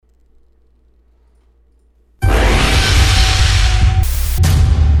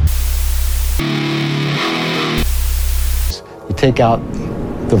take out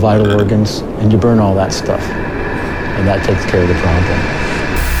the vital organs and you burn all that stuff. And that takes care of the problem.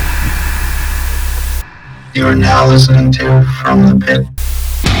 You are now listening to From the Pit.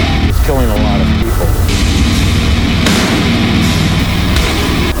 It's killing a lot of people.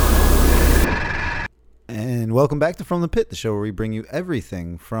 And welcome back to From the Pit, the show where we bring you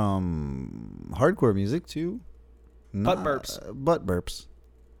everything from hardcore music to butt burps.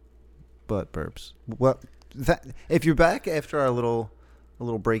 Butt burps. Well, if you're back after our little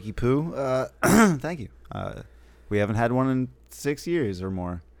breaky poo, thank you. We haven't had one in 6 years or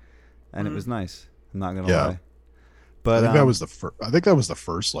more, and it was nice. I'm not gonna lie. But I think that was the first. I think that was the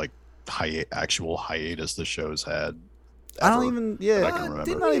first like actual hiatus the show's had. I don't even. Yeah, I can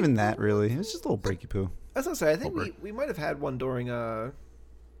remember. not even that really. It was just a little breaky poo. As I say, I think we might have had one during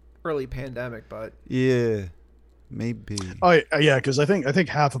early pandemic, but yeah, maybe. Oh yeah, because I think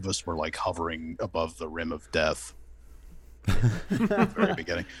half of us were like hovering above the rim of death at the very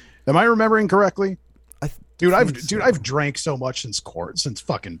beginning. Am I remembering correctly? I've drank so much since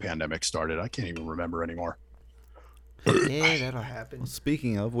fucking pandemic started. I can't even remember anymore. Yeah, that'll happen. Well,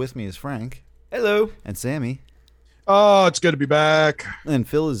 speaking of, with me is Frank. Hello. And Sammy. Oh, it's good to be back. And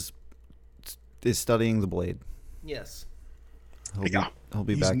Phil is studying the blade. Yes. He'll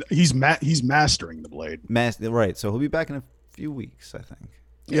be back. He's mastering the blade. Right. So he'll be back in a few weeks, I think.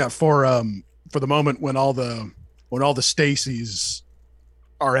 Yeah, for the moment when all the Stacys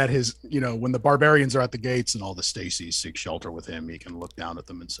are at his, when the barbarians are at the gates and all the Stacys seek shelter with him, he can look down at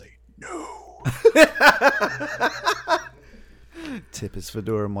them and say, "No." Tip his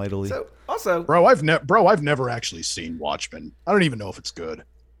fedora mightily. So also, bro, I've never actually seen Watchmen. I don't even know if it's good.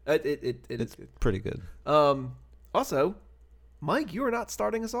 It's pretty good. Also, Mike, you are not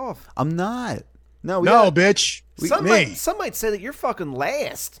starting us off. I'm not. No, bitch. Some might say that you're fucking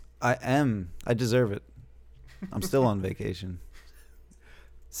last. I am. I deserve it. I'm still on vacation.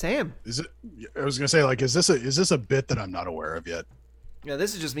 Sam, is it? I was gonna say, like, is this a bit that I'm not aware of yet? Yeah,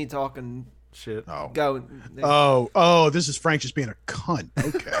 this is just me talking shit. This is Frank just being a cunt.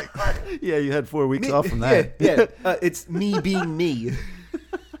 Okay. Yeah, you had 4 weeks off from that. Yeah. It's me being me.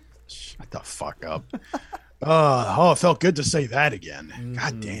 Shut the fuck up. It felt good to say that again. Mm-hmm.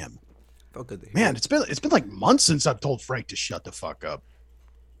 God damn. Felt good to hear. Man, it's been like months since I've told Frank to shut the fuck up.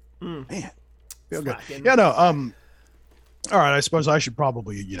 Man, feel good. Yeah, no. All right, I suppose I should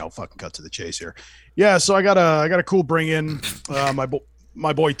probably, fucking cut to the chase here. Yeah, so I got a cool bring in.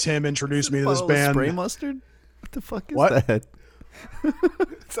 My boy Tim introduced me to this band. Spray mustard? What the fuck is that?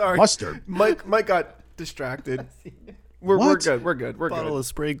 Sorry, mustard. Mike got distracted. We're good. We're good. Bottle of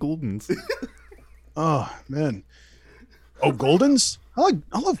Spray Goldens. Oh man. Oh, Goldens? I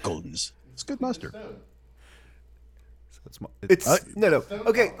love Goldens. It's good mustard. No.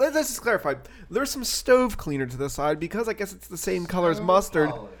 Okay, let's just clarify. There's some stove cleaner to the side because I guess it's the same color as mustard.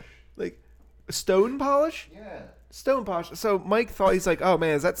 Polish. Like stone polish? Yeah. Stone polish. So Mike thought, he's like, oh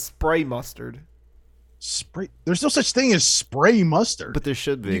man, is that spray mustard? Spray? There's no such thing as spray mustard. But there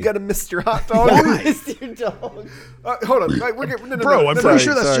should be. You got to miss your hot dog. Why? Miss your dog. Hold on. I'm pretty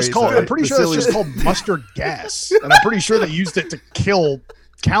sure that's just called mustard gas, and I'm pretty sure they used it to kill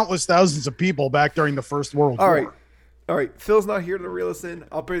countless thousands of people back during the First World War. All right, Phil's not here to reel us in.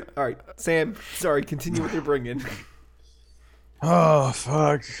 All right, Sam, sorry, continue with your bring-in. Oh,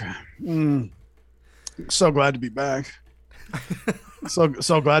 fuck. So glad to be back. so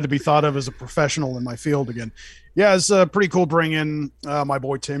glad to be thought of as a professional in my field again. Yeah, it's a pretty cool bring-in. My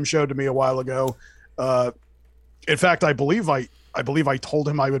boy Tim showed to me a while ago. In fact, I believe I told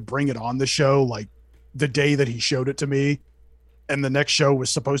him I would bring it on the show like the day that he showed it to me. And the next show was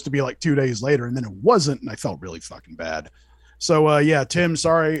supposed to be like 2 days later, and then it wasn't, and I felt really fucking bad. So yeah, Tim,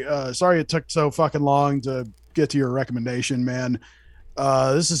 sorry it took so fucking long to get to your recommendation, man.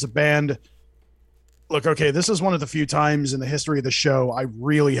 This is a band. Look, okay, this is one of the few times in the history of the show I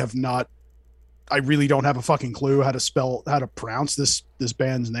really don't have a fucking clue how to pronounce this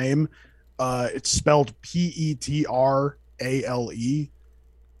band's name. It's spelled Petrale.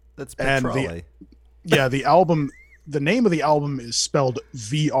 That's Petrale. The album. The name of the album is spelled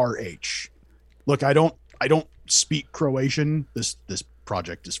VRH. Look, I don't speak Croatian. This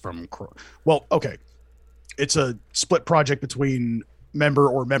project is from okay. It's a split project between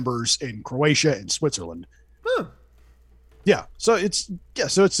members in Croatia and Switzerland. Huh. Yeah, so it's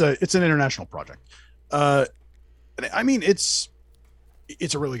an international project. I mean, it's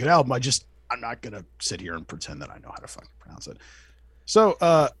a really good album. I'm not gonna sit here and pretend that I know how to fucking pronounce it. So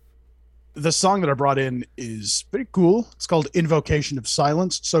the song that I brought in is pretty cool. It's called Invocation of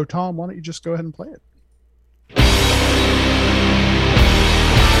Silence. So, Tom, why don't you just go ahead and play it?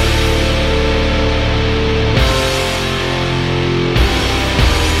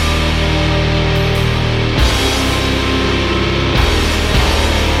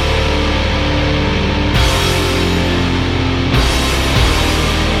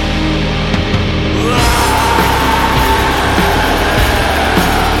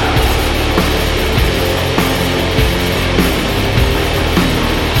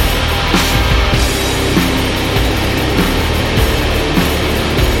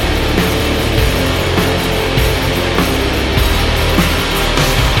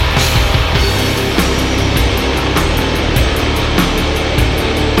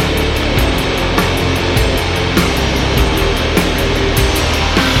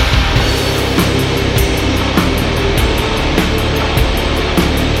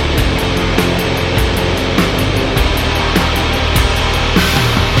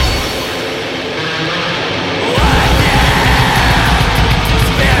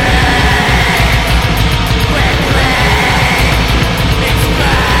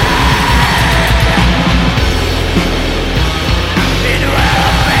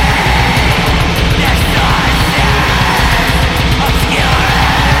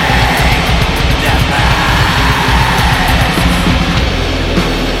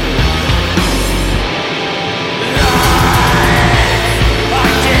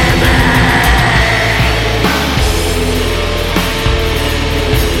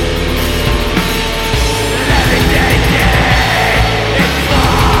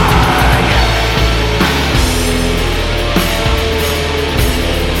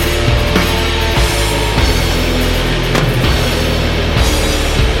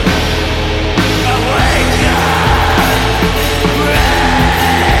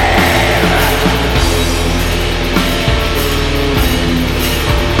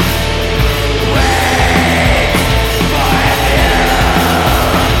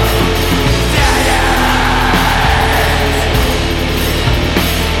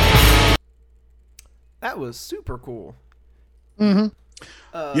 was super cool. Mm-hmm.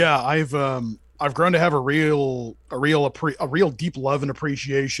 Uh, Yeah, I've grown to have a real deep love and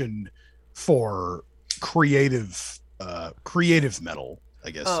appreciation for creative metal. I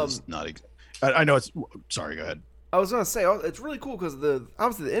guess is not. I know it's. Sorry, go ahead. I was gonna say it's really cool because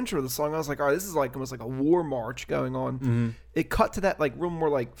obviously the intro of the song, I was like, all right, this is like almost like a war march going on. Mm-hmm. It cut to that like real more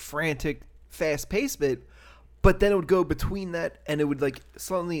like frantic, fast paced bit, but then it would go between that and it would like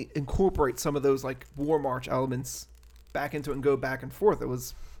suddenly incorporate some of those like war march elements back into it and go back and forth. It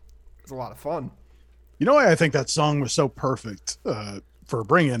was a lot of fun. You know why I think that song was so perfect for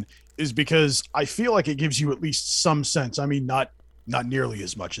bringing is because I feel like it gives you at least some sense. I mean, not nearly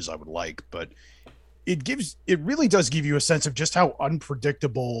as much as I would like, but it really does give you a sense of just how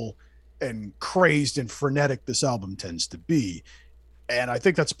unpredictable and crazed and frenetic this album tends to be. And I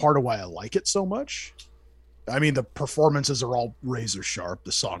think that's part of why I like it so much. I mean, the performances are all razor sharp.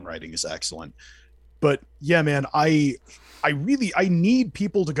 The songwriting is excellent. But yeah, man, I need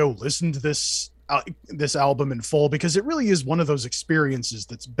people to go listen to this album in full because it really is one of those experiences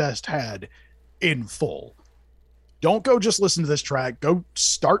that's best had in full. Don't go just listen to this track. Go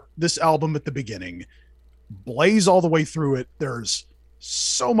start this album at the beginning. Blaze all the way through it. There's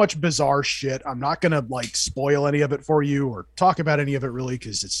so much bizarre shit. I'm not going to like spoil any of it for you or talk about any of it really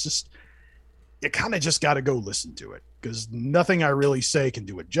because it's just, you kind of just got to go listen to it because nothing I really say can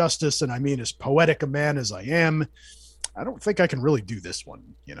do it justice. And I mean, as poetic a man as I am, I don't think I can really do this one,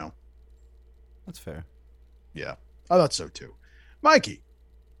 you know? That's fair. Yeah, I thought so too. Mikey.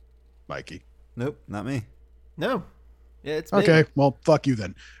 Nope, not me. No. Yeah, it's me. Okay, well, fuck you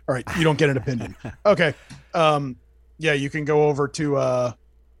then. All right, you don't get an opinion. Okay. Yeah, you can go over to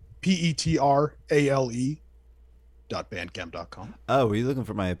petrale.bandcamp.com. Oh, were you looking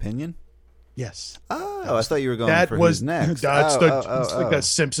for my opinion? Yes. Oh, I thought you were going That for was who's next. That's Oh, like that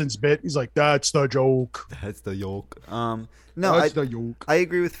Simpsons bit. He's like, that's the joke. That's the yoke. No, That's the joke. I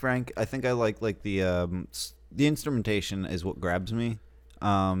agree with Frank. I think I like the instrumentation is what grabs me.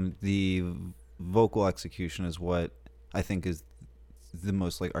 The vocal execution is what I think is the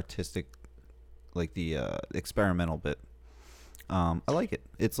most like artistic, like the experimental bit. I like it.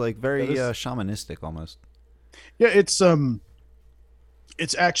 It's like very shamanistic almost. Yeah,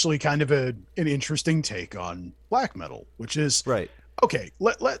 it's actually kind of an interesting take on black metal, which is Right. okay.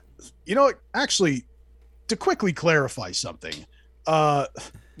 Let you know. Actually, to quickly clarify something,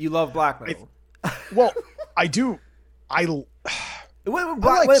 You love black metal. well, I do. When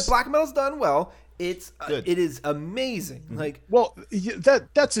like black metal's done well, it is amazing. Like Well,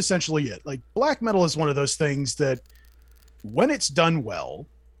 that's essentially it. Like black metal is one of those things that when it's done well,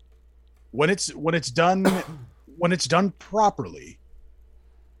 when it's done properly,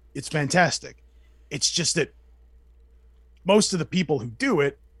 it's fantastic. It's just that most of the people who do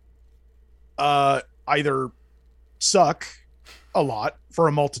it either suck a lot for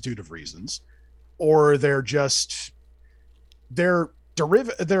a multitude of reasons, or they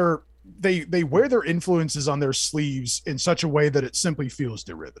wear their influences on their sleeves in such a way that it simply feels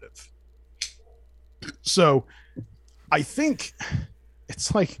derivative. So I think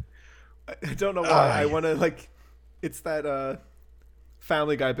it's like, I don't know why I want to like. It's that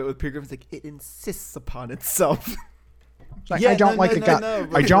Family Guy bit with Peter Griffin's like it insists upon itself. like, Yeah, I don't no, like no, the no, God. no,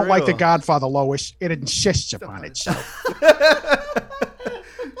 I for don't like the real. Godfather, Lois. It insists upon itself.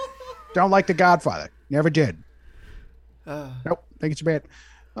 Don't like the Godfather. Never did. Nope. Think it's bad.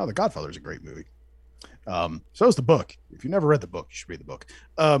 Oh, the Godfather is a great movie. So is the book. If you've never read the book, you should read the book.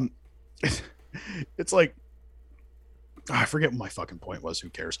 It's like, I forget what my fucking point was. Who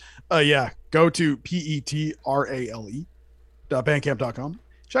cares? Yeah. Go to petrale.bandcamp.com.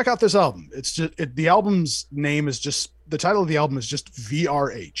 Check out this album. It's just the album's name is just the title of the album is just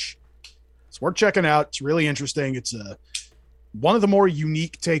VRH. It's worth checking out. It's really interesting. It's one of the more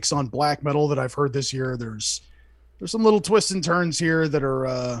unique takes on black metal that I've heard this year. There's some little twists and turns here that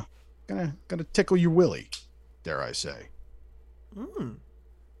are gonna tickle your willy, dare I say.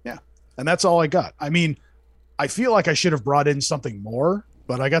 Yeah, and that's all I got. I mean, I feel like I should have brought in something more,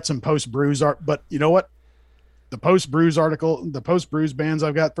 but I got some post-brews art. But you know what? The post-brews bands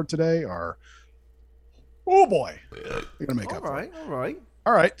I've got for today are, oh boy, they're gonna make up. All right.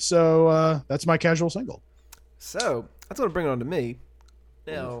 All right. So that's my casual single. So that's gonna bring it on to me.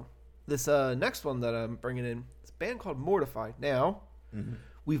 Now, this next one that I'm bringing in is a band called Mortify. Now,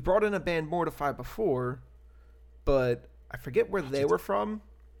 we've brought in a band Mortify before, but I forget where they were from.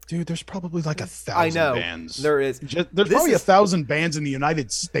 Dude, there's probably like 1,000 I know bands. there is. There's This probably is- 1,000 bands in the United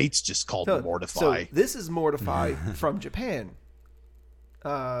States just called Mortify. So this is Mortify from Japan.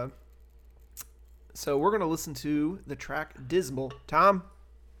 So we're gonna listen to the track "Dismal." Tom.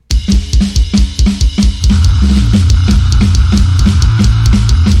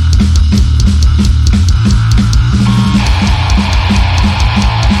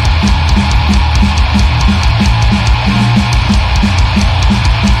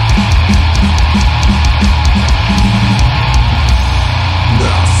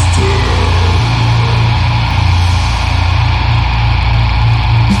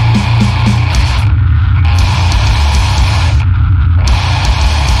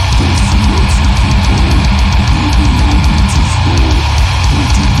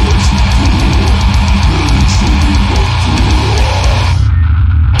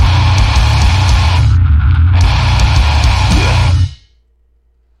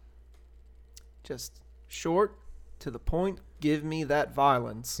 short, to the point. Give me that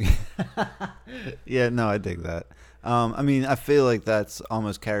violence. Yeah, no, I dig that. I mean, I feel like that's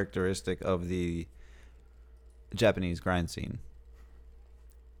almost characteristic of the Japanese grind scene.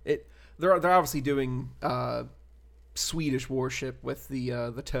 They're obviously doing Swedish worship with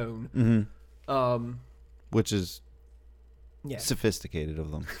the tone. Mm-hmm. Which is Yeah. sophisticated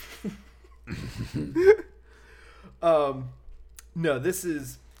of them. No, this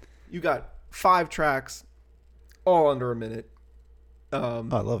is, you got 5 tracks, all under a minute. Oh,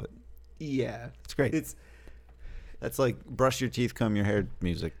 I love it. Yeah, It's great. it's That's like brush your teeth, comb your hair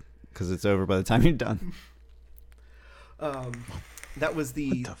music, because it's over by the time you're done. that was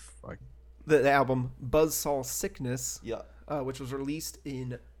the fuck? the album Buzzsaw Sickness, Yeah. which was released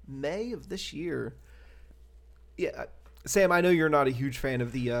in May of this year. Yeah, Sam, I know you're not a huge fan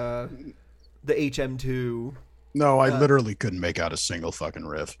of the HM2. No, I literally couldn't make out a single fucking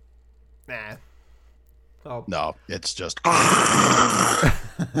riff. Nah. Oh, No, it's just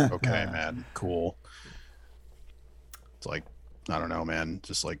okay, man. Cool. It's like, I don't know, man.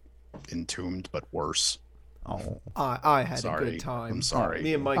 Just like Entombed, but worse. Oh, I had a Sorry. good time. I'm sorry.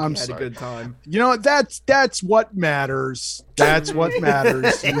 Me and Mikey I'm had sorry. a good time. You know, that's what matters. That's what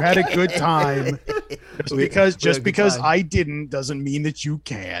matters. You had a good time. Just because I didn't doesn't mean that you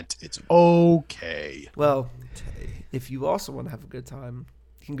can't. It's okay. Well, if you also want to have a good time,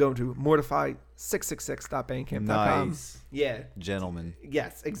 you can go to mortify666.bandcamp.com. nice. Yeah. Gentlemen.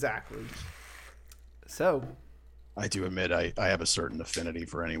 Yes, exactly. So, I do admit I have a certain affinity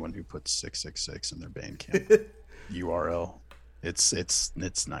for anyone who puts 666 in their Bandcamp URL. It's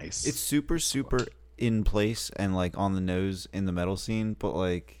nice. It's super in place and like on the nose in the metal scene, but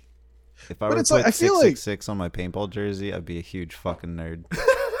like if I were to it's like- put I feel like- 666 on my paintball jersey, I'd be a huge fucking nerd.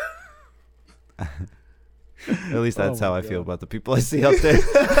 At least that's how I feel about the people I see up there.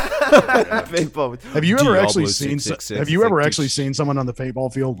 Paintball with Have you ever Diablo actually seen? 666. Have you It's ever like, actually dude, seen someone on the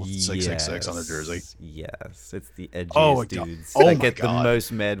paintball field with 666 on their jersey? Yes, it's the edgiest Oh, God. dudes Oh that my get the God.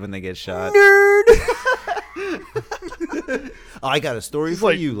 most mad when they get shot. I got a story It's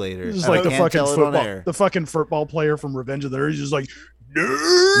for like- you later. This is and I like the can't fucking tell it on football, air. the fucking football player from Revenge of the Nerds. He's just like,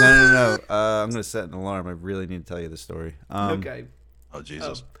 No. I'm gonna set an alarm. I really need to tell you the story. okay. oh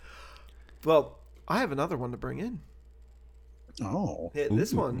Jesus, Well, I have another one to bring in. oh, Yeah,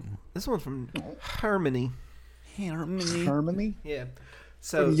 this one's from Harmony. Harmony, Yeah.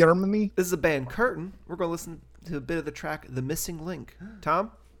 So, Germany. this is a band, Curtain. We're going to listen to a bit of the track The Missing Link.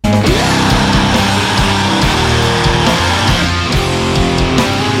 Tom?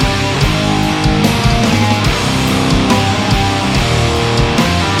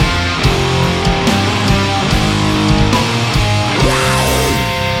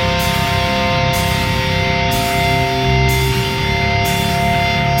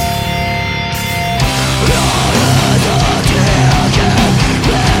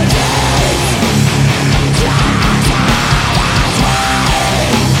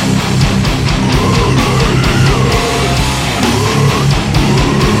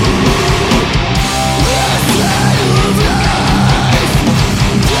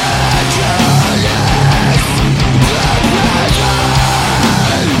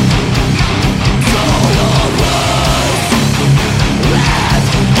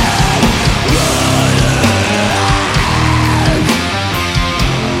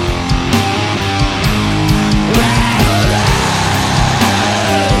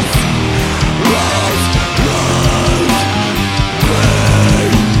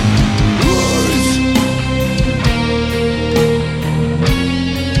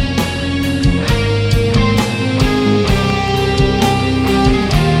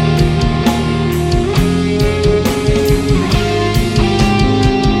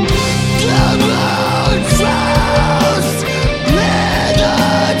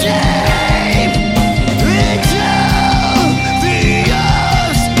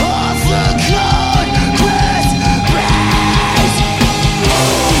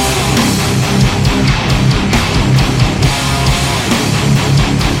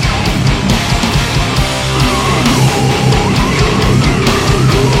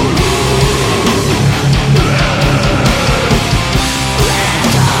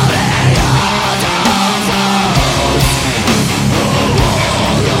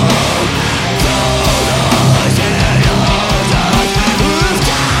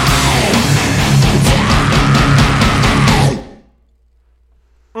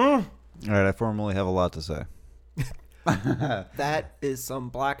 All right, I formally have a lot to say. That is some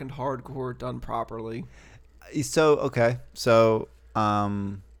blackened hardcore done properly. So okay, so I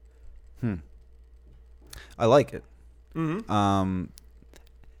like it. Mm-hmm.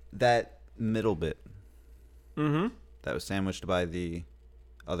 That middle bit, Mm-hmm. that was sandwiched by the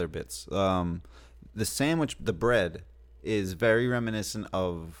other bits. The sandwich, the bread, is very reminiscent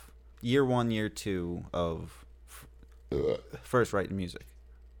of year one, year two of First Writing Music.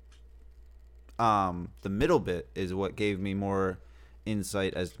 The middle bit is what gave me more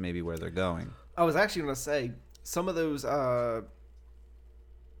insight as to maybe where they're going. I was actually gonna say some of those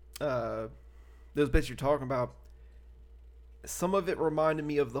bits you're talking about. Some of it reminded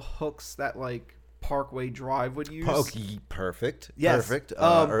me of the hooks that like Parkway Drive would use. Okay, perfect. Yes. Perfect.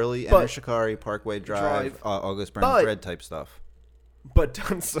 but- Early Enter Shikari, Parkway Drive, Drive. August Burns But- Red type stuff. But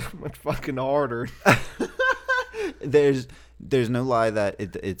done so much fucking harder. There's no lie that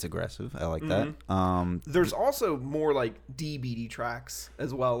it's aggressive. I like that. There's also more like DBD tracks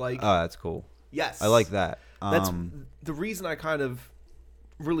as well. Like Oh, that's cool. yes, I like that. That's the reason I kind of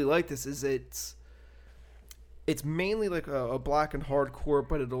really like this. Is it's mainly like a black and hardcore,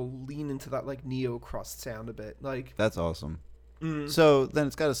 but it'll lean into that like neo crust sound a bit. Like That's awesome. So then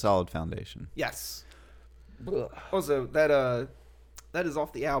it's got a solid foundation. yes. Also, that is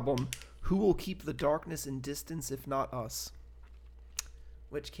off the album "Who Will Keep the Darkness in Distance If Not Us,"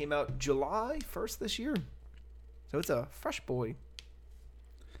 which came out July 1st this year. So it's a fresh boy.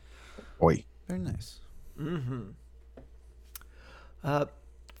 Boy. Very nice.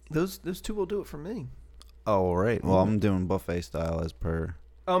 Those two will do it for me. All right. Well, I'm doing buffet style as per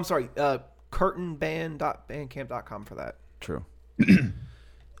Oh, I'm sorry. Curtainband.bandcamp.com for that. true.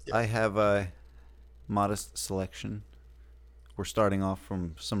 I have a modest selection. We're starting off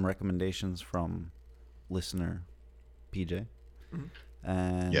from some recommendations from listener PJ.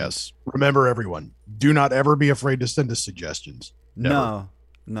 And Yes. Remember, everyone, do not ever be afraid to send us suggestions. Never.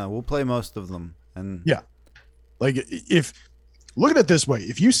 No, we'll play most of them. And Yeah. Like, if look at it this way,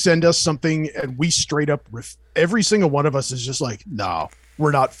 if you send us something and we straight up every single one of us is just like, no,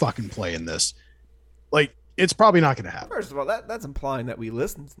 we're not fucking playing this. Like, it's probably not going to happen. First of all, that's implying that we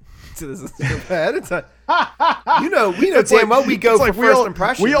listened to this ahead of time. We know It's damn like- well we go it's for like first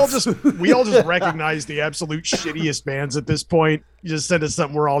impressions. we all just recognize the absolute shittiest bands at this point. You just send us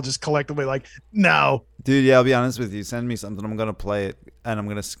something, we're all just collectively like, no. dude, yeah, I'll be honest with you. Send me something. I'm gonna play it and I'm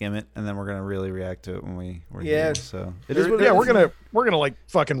gonna skim it, and then we're gonna really react to it when we're Yeah. here. So it is what it Yeah, is. we're gonna like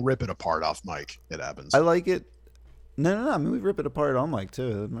fucking rip it apart off mic. It happens. I like it. No. I mean, we rip it apart on mic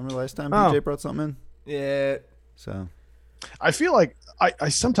too. Remember last time Oh. PJ brought something in? Yeah. So I feel like I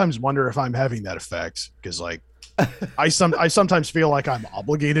sometimes wonder if I'm having that effect because like I sometimes feel like I'm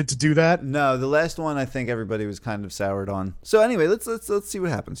obligated to do that. no, the last one I think everybody was kind of soured on. So anyway, let's see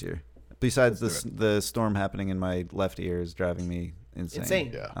what happens here. Besides the storm happening in my left ear is driving me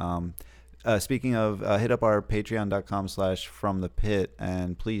insane. Yeah. Speaking of, hit up our patreon.com/fromthepit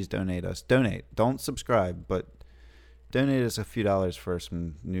and please donate us. Don't subscribe, but donate us a few dollars for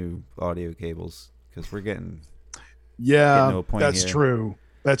some new audio cables because we're getting Yeah, to a point that's here. true.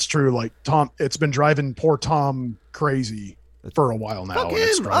 That's true. Like Tom, it's been driving poor Tom crazy for a while now. Fuck and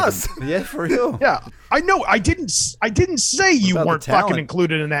it's him, driving- us. yeah, for real. Yeah, I know. I didn't say you About the weren't fucking talent.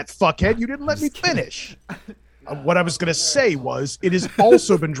 included in that, fuckhead. You didn't let me finish. What I was gonna say was, it has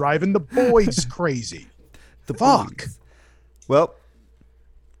also been driving the boys crazy. The Fuck. boys. Well,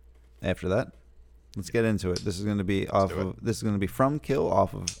 after that, let's get into it. This is going to be This is going to be from Kill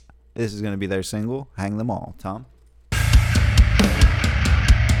off of. This is going to be their single, "Hang Them All." Tom.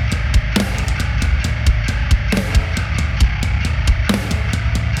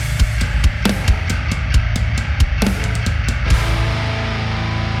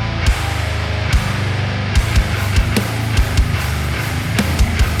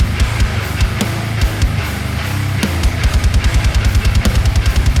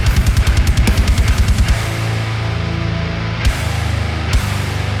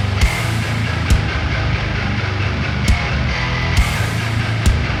 Hang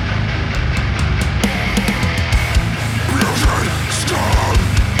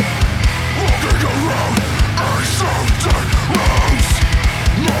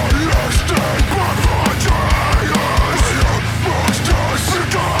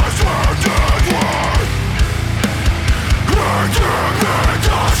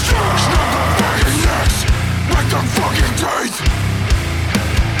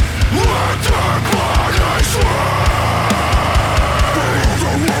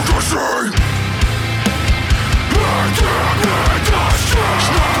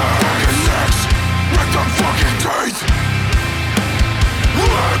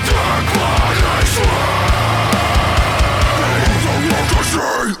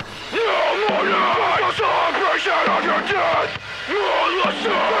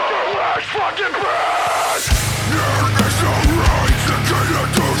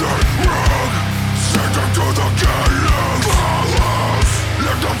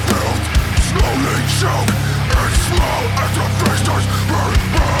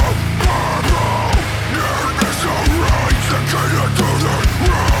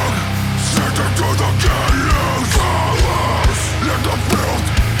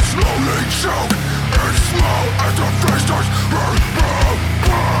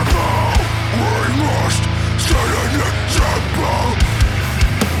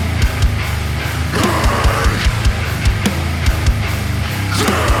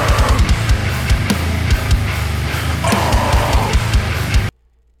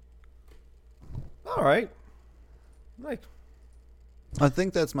All right. Like, I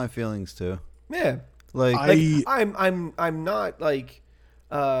think that's my feelings too. yeah. Like, I'm not like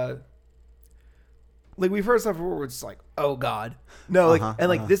we've heard stuff before where it's like, oh god. No, like and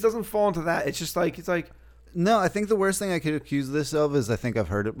like this doesn't fall into that. It's just like no, I think the worst thing I could accuse this of is I think I've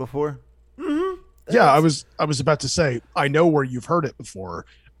heard it before. Yeah, I was about to say, I know where you've heard it before.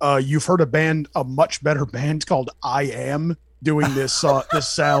 You've heard a much better band called I Am doing this this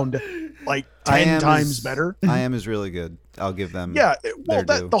sound like 10 times better. I Am is really good. I'll give them. Yeah, well,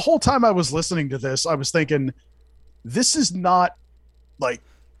 their due. the whole time I was listening to this, I was thinking, this is not like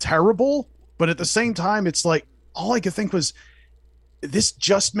terrible, but at the same time, it's like all I could think was, this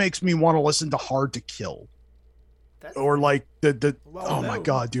just makes me want to listen to Hard to Kill. Or like oh my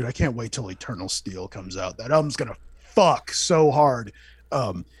god, dude, I can't wait till Eternal Steel comes out. That album's gonna fuck so hard.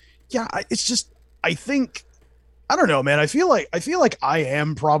 Yeah, it's just, I think, I don't know, man. I feel like I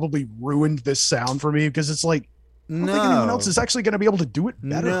Am probably ruined this sound for me because it's like, I don't think anyone else is actually going to be able to do it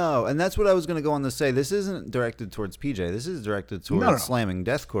better. No, and that's what I was going to go on to say. This isn't directed towards PJ. This is directed towards slamming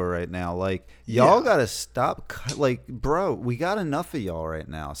deathcore right now. Like, y'all got to stop. Like, bro, we got enough of y'all right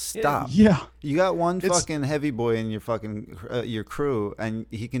now. Stop. Yeah. You got one fucking heavy boy in your fucking your crew, and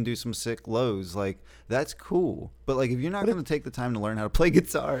he can do some sick lows. Like, that's cool. But like, if you're not going to take the time to learn how to play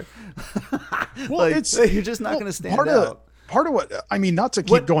guitar, well, like, you're just not going to stand out. Part of what I mean, not to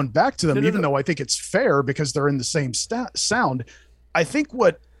keep going back to them, even though I think it's fair because they're in the same sound. I think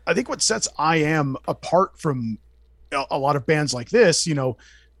what sets I Am apart from a lot of bands like this,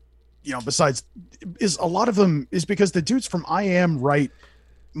 besides, is a lot of them is because the dudes from I Am write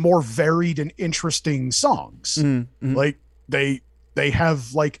more varied and interesting songs. Mm-hmm. Like they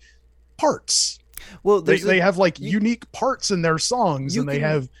have like parts. Well, they have like unique parts in their songs, and they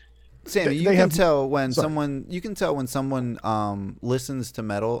have. Sammy, you can tell when someone listens to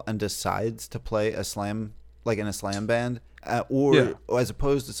metal and decides to play a slam, like in a slam band, or as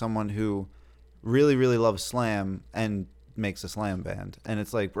opposed to someone who really, really loves slam and makes a slam band. And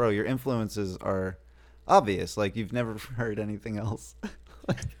it's like, bro, your influences are obvious. Like, you've never heard anything else.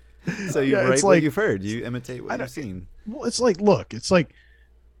 So you write what you've heard. You imitate what you've seen. Well, it's like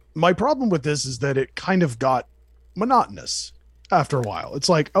my problem with this is that it kind of got monotonous. After a while, it's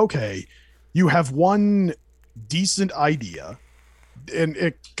like, okay, you have one decent idea, and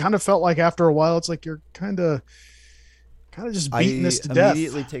it kind of felt like after a while, it's like you're kind of just beating this to death. I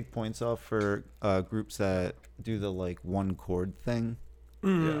immediately take points off for groups that do the like one chord thing.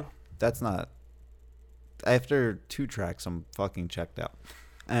 Yeah, that's not. After 2 tracks, I'm fucking checked out.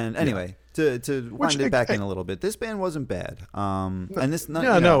 And anyway, to wind it back in a little bit, this band wasn't bad. And this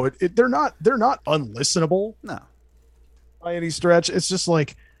they're not unlistenable. No. By any stretch. It's just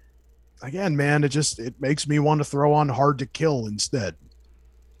like, again, man, it makes me want to throw on Hard to Kill instead.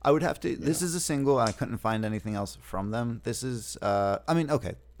 I would have to. This is a single, and I couldn't find anything else from them. This is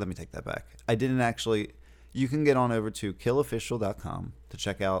okay, let me take that back. I didn't actually. You can get on over to killofficial.com to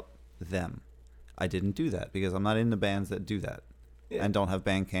check out them. I didn't do that because I'm not into bands that do that and don't have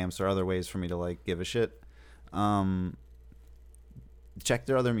band camps or other ways for me to like give a shit. Check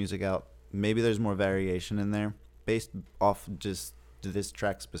their other music out. Maybe there's more variation in there. Based off just this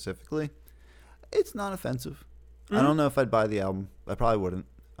track specifically, it's not offensive. Mm-hmm. I don't know if I'd buy the album. I probably wouldn't.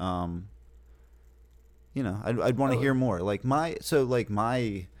 I'd want to hear more. Like my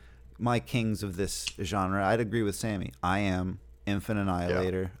kings of this genre, I'd agree with Sammy. I Am, Infant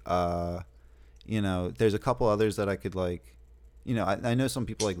Annihilator. Yeah. There's a couple others that I could like. I know some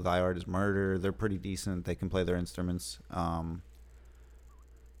people like Thy Art Is Murder. They're pretty decent. They can play their instruments.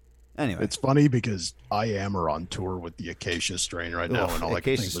 Anyway, it's funny because I Am on tour with the Acacia Strain right now, and all I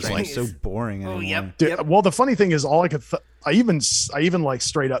can think was like, so boring. Oh, anymore. yep. Well, the funny thing is, all I could, I even like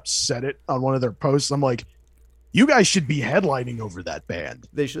straight up said it on one of their posts. I'm like, you guys should be headlining over that band.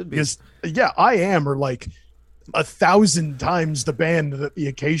 They should be, because I Am are like 1,000 times the band that the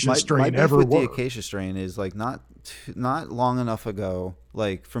Acacia Strain ever were. The Acacia Strain is like not long enough ago,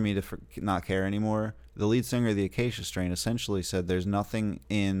 like for me to not care anymore. The lead singer of the Acacia Strain essentially said there's nothing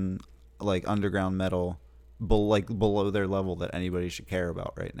in like underground metal below their level that anybody should care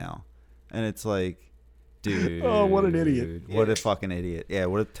about right now. And it's like, Dude. Oh, what an idiot. What a fucking idiot. Yeah,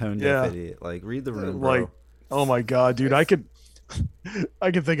 what a tone deaf Yeah. idiot. Like, read the room, bro. Like, oh my god, dude, I could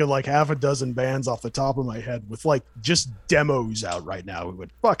think of like half a dozen bands off the top of my head with like just demos out right now who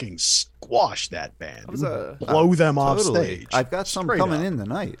would fucking squash that band, I was, blow them off Totally. stage. I've got some Straight coming up. in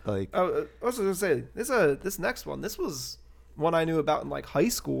tonight. Like, I was gonna say this next one. This was one I knew about in like high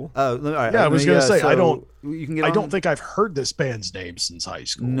school. oh, all right. Yeah, I was gonna say, I don't- You can get. I on- don't think I've heard this band's name since high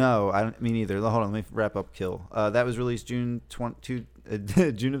school. No, I don't. Me neither. Hold on, let me wrap up. Kill. That was released June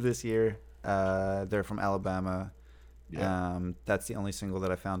June of this year. They're from Alabama. Yeah. That's the only single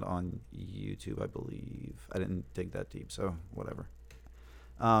that I found on YouTube, I believe. I didn't dig that deep, so whatever.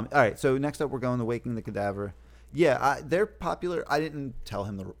 All right, so next up we're going to Waking the Cadaver. Yeah, they're popular. I didn't tell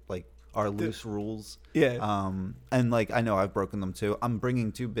him our loose rules. Yeah. And like I know I've broken them too. I'm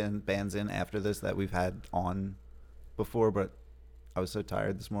bringing two bands in after this that we've had on before, but I was so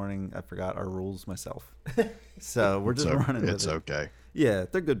tired this morning I forgot our rules myself. So we're just running with It's it. okay. Yeah,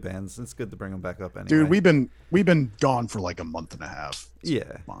 they're good bands. It's good to bring them back up anyway. Dude, we've been gone for like a month and a half. It's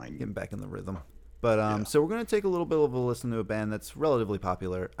yeah, fine. getting back in the rhythm. But Yeah. so we're gonna take a little bit of a listen to a band that's relatively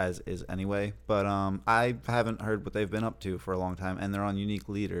popular as is anyway. But I haven't heard what they've been up to for a long time, and they're on Unique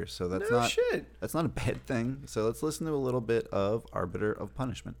Leader, so that's No not shit. that's not a bad thing. So let's listen to a little bit of Arbiter of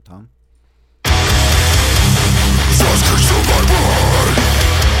Punishment, Tom.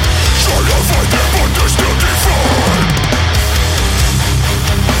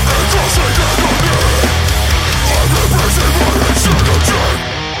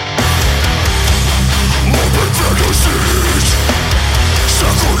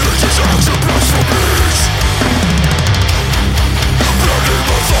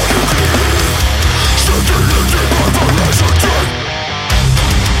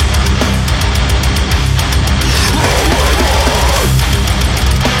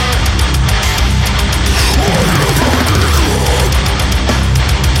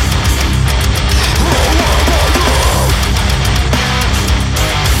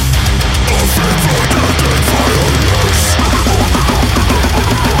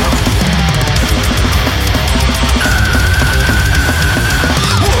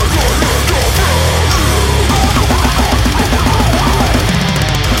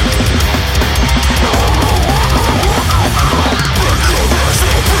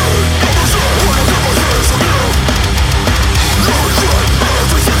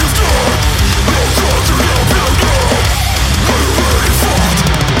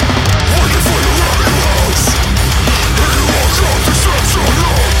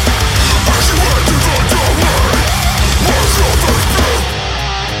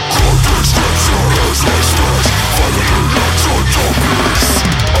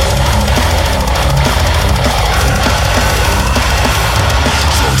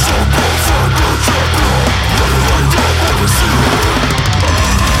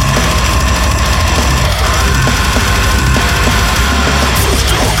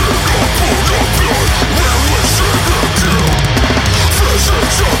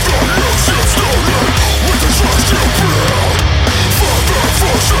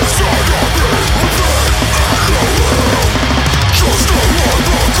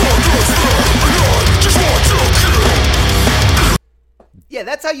 Yeah,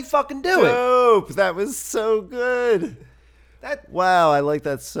 that's how you fucking do it. Dope! That was so good. That Wow, I like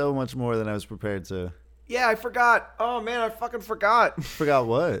that so much more than I was prepared to. yeah, I forgot. Oh man, I fucking forgot. Forgot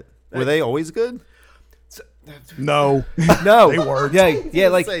what? Were they always good? No, No, They weren't. Yeah,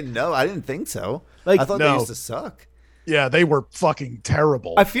 like say no. I didn't think so. Like, I thought they no. used to suck. yeah, they were fucking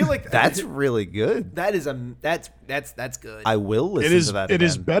terrible. I feel like That's really good. that is that's good. I will listen it is to that. it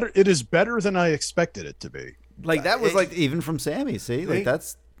is again. better. It is better than I expected it to be. Like that was like even from Sammy. See, like Hey.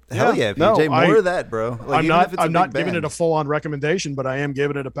 that's hell yeah, No, PJ. More I- of that, bro. Like, I'm even not. if it's a I'm not big giving it band. a full on recommendation, but I am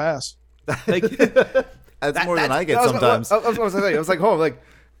giving it a pass. like That's more than I get I was- sometimes. I was gonna say, I was like, hold on, like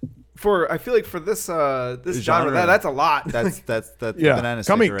I feel like for this this genre, Genre. that's a lot. That's Yeah, banana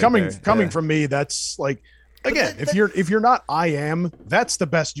coming sticker right coming there. coming Yeah. from me, that's like again, if you're not I am, that's the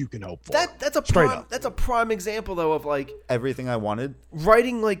best you can hope for. that's a Straight prime, up. that's a prime example though of like everything I wanted.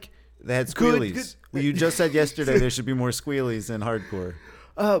 writing like They had Good- squealies. You just said yesterday there should be more squealies in hardcore.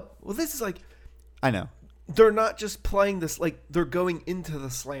 well this is like I know. they're not just playing this, like they're going into the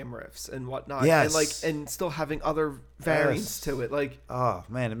slam riffs and whatnot, Yes. and like and still having other variants Yes. to it. Like Oh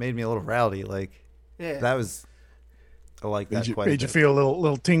man, it made me a little rowdy. Like yeah, that was. I like that quite a made you bit. feel a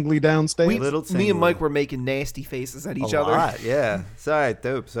little tingly downstage. we, little me tingle. and Mike were making nasty faces at each a other. lot, yeah. So, all right,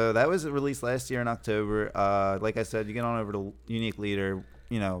 dope. So that was released last year in October. Like I said, you get on over to Unique Leader.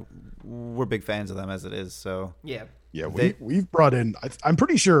 You know, we're big fans of them as it is. So Yeah, Yeah, They- we've brought in. I'm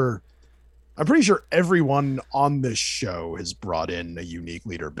pretty sure I'm pretty sure everyone on this show has brought in a unique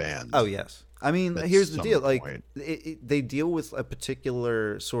leader band. Oh yes. I mean, At here's the some deal. Like, point. they deal with a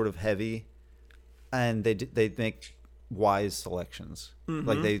particular sort of heavy, and they make wise selections.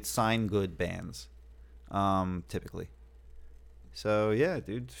 Like they sign good bands, typically. So yeah,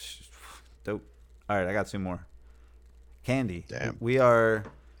 dude, dope. All right, I got 2 more. Candy. Damn. We are,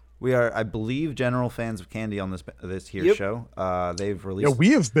 I believe, general fans of Candy on this here Yep. show. They've Yeah, released. we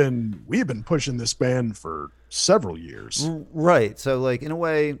have been pushing this band for several years. Right. So, like, in a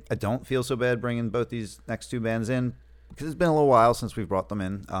way, I don't feel so bad bringing both these next 2 bands in because it's been a little while since we've brought them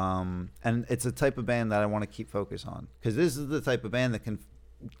in. And it's a type of band that I want to keep focus on because this is the type of band that can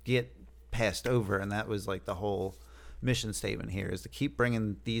get passed over. And that was like the whole mission statement here is to keep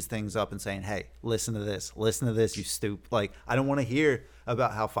bringing these things up and saying, hey, listen to this, you stoop. Like, I don't want to hear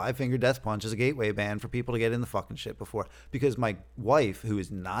about how Five Finger Death Punch is a gateway band for people to get in the fucking shit before, because my wife, who is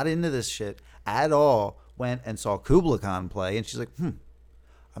not into this shit at all, went and saw Kubla Khan play, and she's like,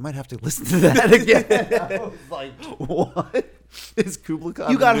 I might have to listen to that again. I was like, what? Is Kubla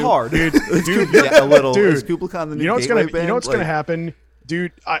Khan You got hard. Dude, yeah, a little. Dude, Is Kubla Khan the new you know what's gateway gonna band? you know what's gonna Like, happen,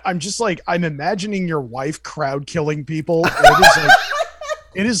 dude. I'm just like, I'm imagining your wife crowd killing people.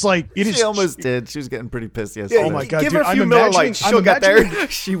 And it is like She almost did. She was getting pretty pissed Yeah, yesterday. Oh my God, give dude, her a few I'm Miller imagining- Lights. I'm She'll get there. imagining-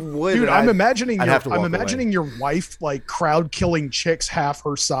 She would. Dude, and I'm I'd imagining have to walk away. your wife like crowd killing chicks half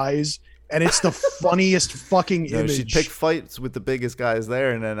her size, and it's the funniest fucking No, image. she'd pick fights with the biggest guys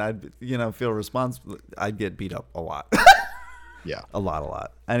there, and then I'd, feel responsible. I'd get beat up a lot. Yeah, a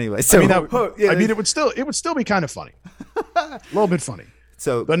lot. Anyway, so I mean, yeah, it would still be kind of funny, a little bit funny,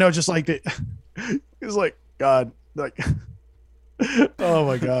 so but no, just like it's like God, like. Oh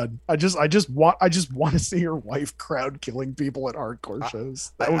my God! I just want to see your wife crowd killing people at hardcore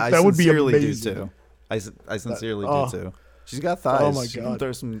shows. That would be sincerely amazing. do too. I sincerely oh. do too. She's got thighs. Oh my She can God.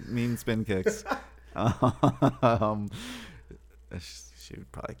 throw some mean spin kicks. She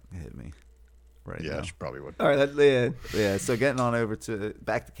would probably hit me right Yeah, now. she probably would. All right, yeah. Yeah. So getting on over to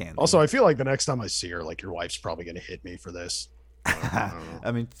back to Candy. Also, I feel like the next time I see her, like your wife's probably gonna hit me for this. I don't know.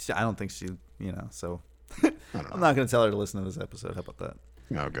 I mean, I don't think she. So I don't know. I'm not going to tell her to listen to this episode. How about that?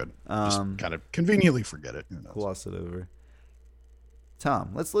 No, good. Just Um, kind of conveniently forget it. Who knows? Gloss it over.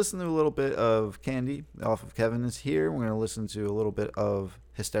 Tom, let's listen to a little bit of Candy off of Kevin Is Here. We're going to listen to a little bit of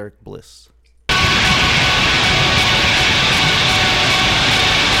Hysteric Bliss.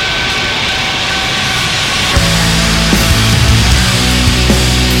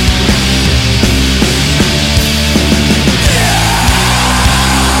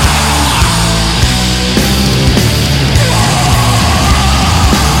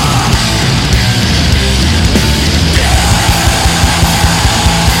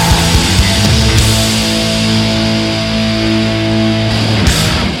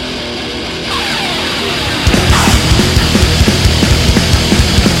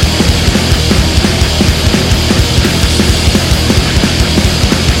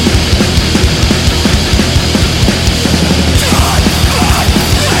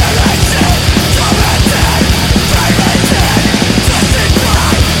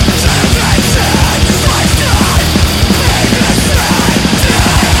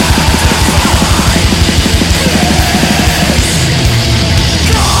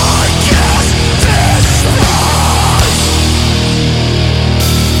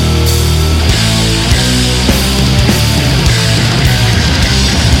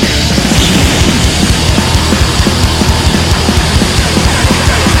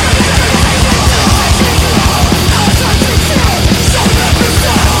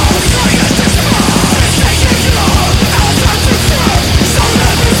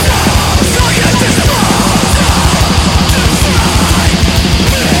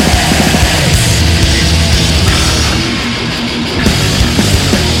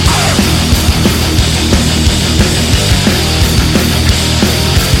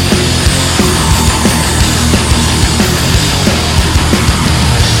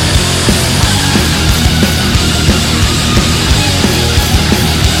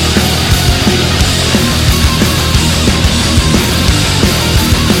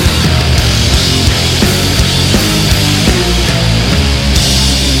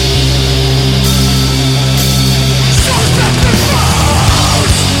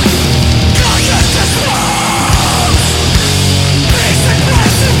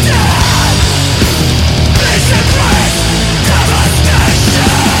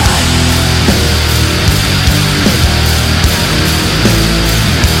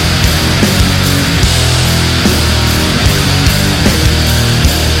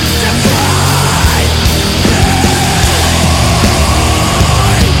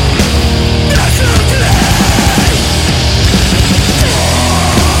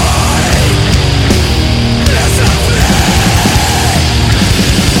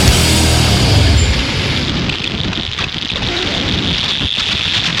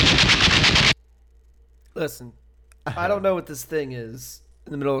 Listen, I don't know what this thing is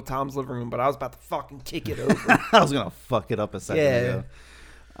in the middle of Tom's living room, but I was about to fucking kick it over. I was gonna fuck it up a second Yeah.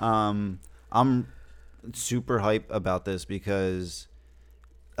 ago. I'm super hype about this because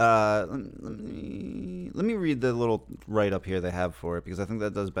let me read the little write up here they have for it, because I think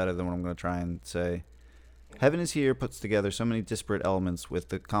that does better than what I'm gonna try and say. Heaven is Here puts together so many disparate elements with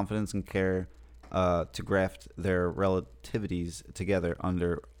the confidence and care to graft their relativities together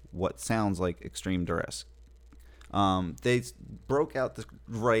under what sounds like extreme duress. They broke out to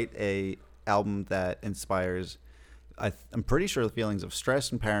write a album that inspires, I'm pretty sure, the feelings of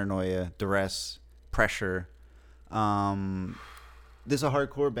stress and paranoia, duress, pressure. This is a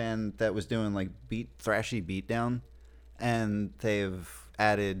hardcore band that was doing like thrashy beatdown, and they've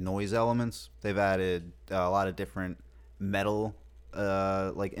added noise elements. They've added a lot of different metal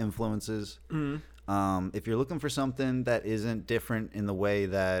like influences. If you're looking for something that isn't different in the way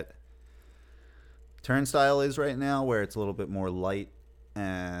that Turnstile is right now, where it's a little bit more light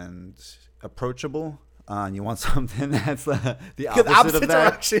and approachable, and you want something that's the opposite of that,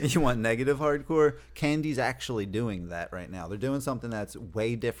 direction. you want negative hardcore, Candy's actually doing that right now. They're doing something that's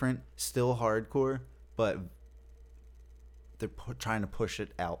way different, still hardcore, but they're trying to push it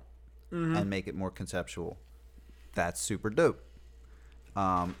out and make it more conceptual. That's super dope.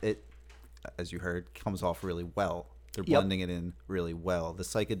 It, as you heard, comes off really well. They're blending it in really well. The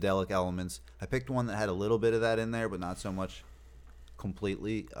psychedelic elements, I picked one that had a little bit of that in there, but not so much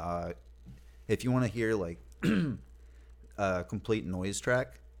completely. If you want to hear like a complete noise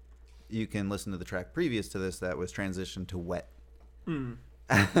track, you can listen to the track previous to this that was transitioned to Wet.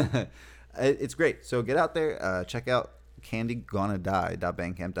 It's great. So get out there, check out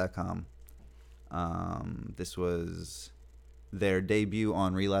candygonadie.bandcamp.com. This was their debut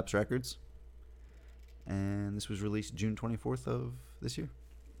on Relapse Records. And this was released June 24th of this year.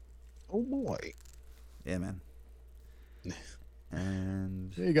 Oh boy. Yeah, man.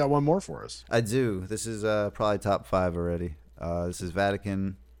 And You got one more for us. I do. This is probably top 5 already. This is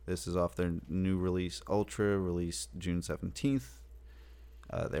Vatican. This is off their new release, Ultra, released June 17th.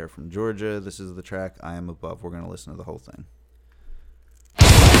 They're from Georgia. This is the track, I Am Above. We're going to listen to the whole thing.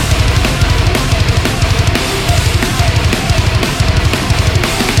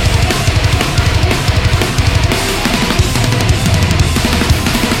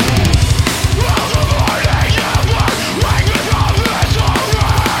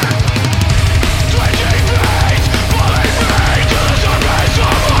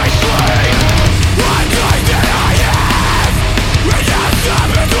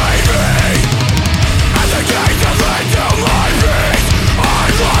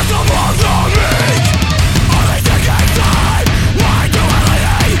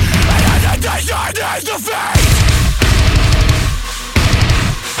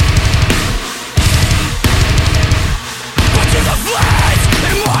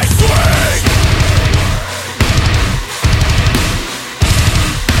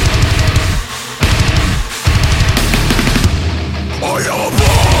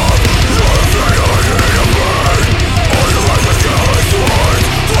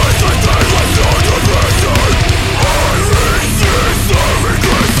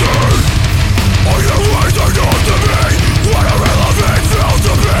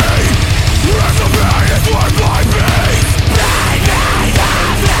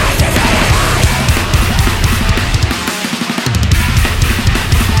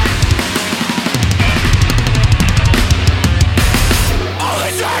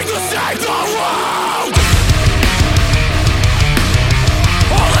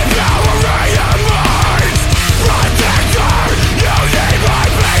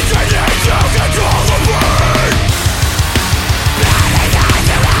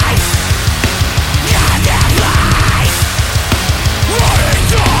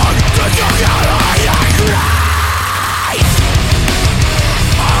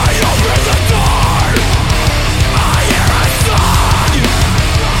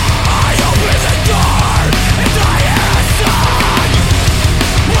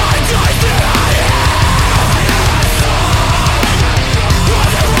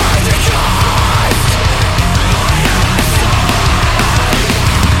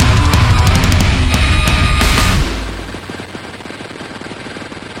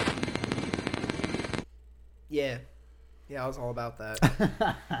 Yeah, I was all about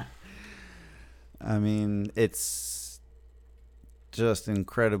that. I mean, it's just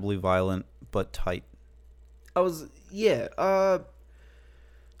incredibly violent, but tight. I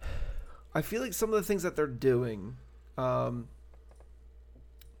feel like some of the things that they're doing, there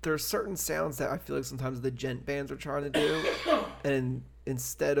are certain sounds that I feel like sometimes the gent bands are trying to do, and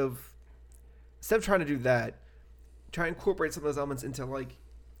instead of instead of trying to do that, try and incorporate some of those elements into like,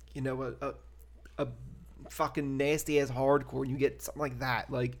 a fucking nasty ass hardcore, and you get something like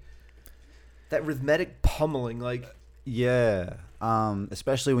that, like that rhythmic pummeling, like. Yeah.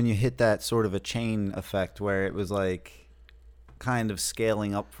 Especially when you hit that sort of a chain effect where it was like kind of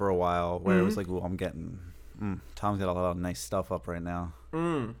scaling up for a while, where it was like, "Ooh, I'm getting Tom's got a lot of nice stuff up right now."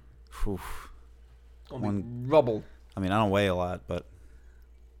 Oof. Rubble. I mean, I don't weigh a lot, but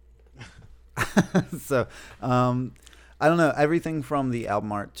so I don't know. Everything from the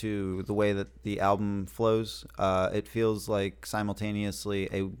album art to the way that the album flows, it feels like simultaneously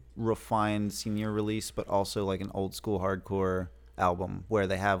a refined senior release, but also like an old school hardcore album where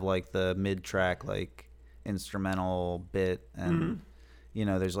they have like the mid track, like instrumental bit, and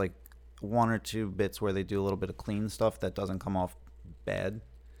there's like one or two bits where they do a little bit of clean stuff that doesn't come off bad.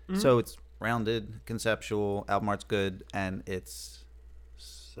 So it's rounded, conceptual, album art's good, and it's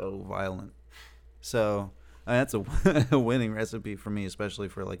so violent. So that's a winning recipe for me, especially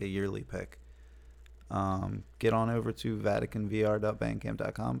for like a yearly pick. Get on over to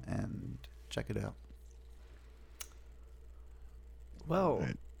vaticanvr.bandcamp.com and check it out. Well,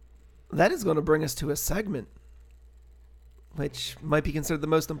 that is going to bring us to a segment, which might be considered the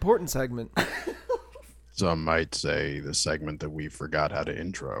most important segment. Some might say the segment that we forgot how to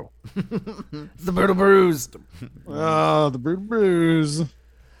intro. The Brutal Brews. Oh, the Brutal Brews.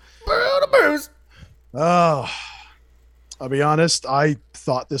 Brutal Brews. Oh, I'll be honest. I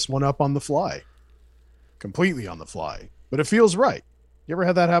thought this one up on the fly, completely on the fly, but it feels right. You ever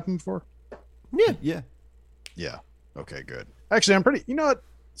had that happen before? Yeah. Yeah. Okay, good. Actually, I'm pretty,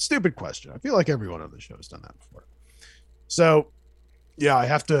 stupid question. I feel like everyone on the show has done that before. So yeah, I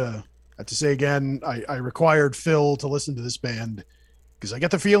have to say again, I required Phil to listen to this band because I get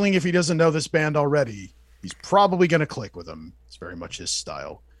the feeling if he doesn't know this band already, he's probably going to click with them. It's very much his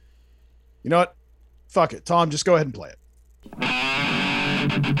style. You know what? Fuck it. Tom, just go ahead and play it.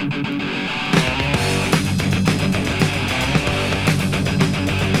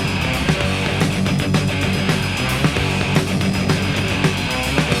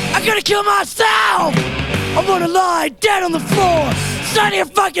 I'm gonna kill myself! I wanna lie dead on the floor. It's none of your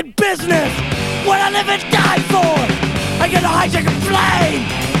fucking business what I live and die for. I gotta hijack a plane.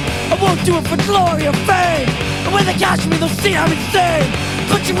 I won't do it for glory or fame. And when they catch me, they'll see I'm insane.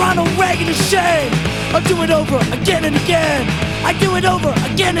 Put your Ronald Reagan to shame. I'll do it over again and again. I do it over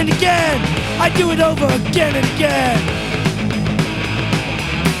again and again. I do it over again and again.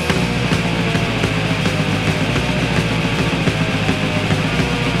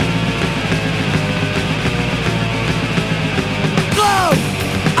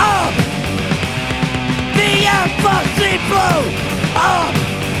 Embassy, blow up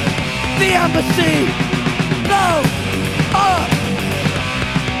the embassy, blow up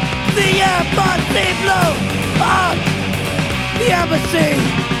the embassy, blow up the embassy.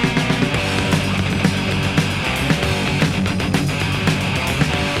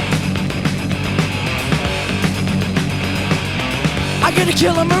 I'm gonna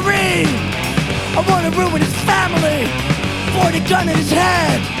kill a Marine. I wanna ruin his family. Point a gun in his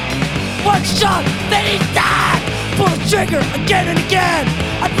head. One shot, then he's dead. Pull the trigger again and again.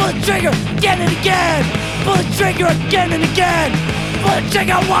 I pull the trigger again and again. Pull the trigger again and again. Pull the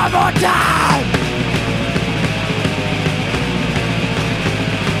trigger one more time.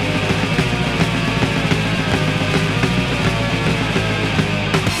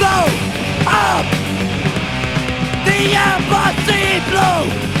 Blow up the embassy. Blow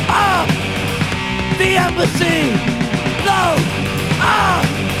up the embassy. Blow up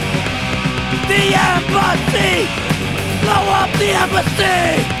the embassy! Blow up the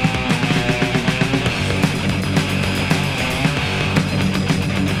embassy!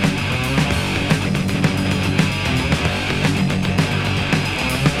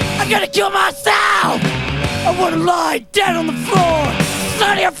 I'm gonna kill myself! I wanna lie dead on the floor! It's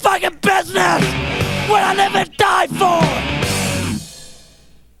none of your fucking business what I live and die for!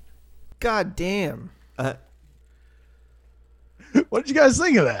 God damn. What did you guys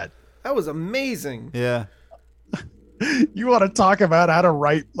think of that? That was amazing. Yeah. You want to talk about how to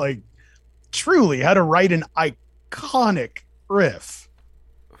write, truly how to write an iconic riff.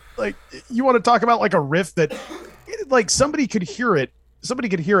 You want to talk about a riff that somebody could hear it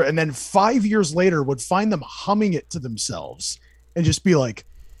and then 5 years later would find them humming it to themselves and just be like,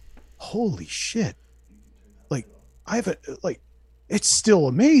 holy shit. It's still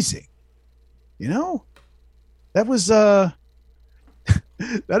amazing. That was, that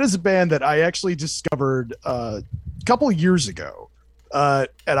is a band that I actually discovered a couple years ago.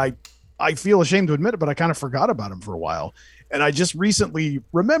 And I feel ashamed to admit it, but I kind of forgot about them for a while. And I just recently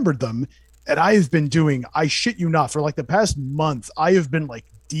remembered them. And I have been doing, I shit you not, for like the past month, I have been like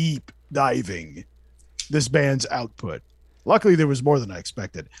deep diving this band's output. Luckily, there was more than I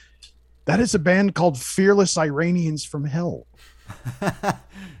expected. That is a band called Fearless Iranians from Hell.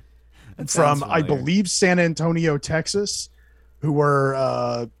 From, I believe, San Antonio, Texas, who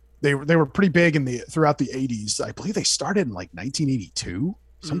were they were pretty big throughout the 80s. I believe they started in like 1982,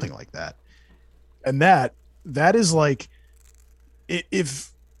 something like that. And that is like,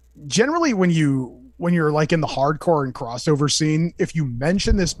 if generally when you're like in the hardcore and crossover scene, if you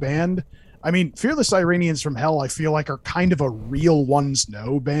mention this band, I mean, Fearless Iranians from Hell, I feel like are kind of a real ones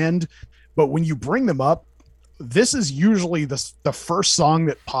know band, but when you bring them up, this is usually the first song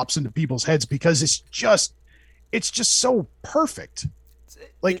that pops into people's heads because it's just so perfect.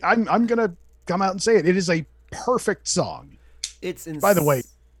 Like I'm gonna come out and say it. It is a perfect song. By the way,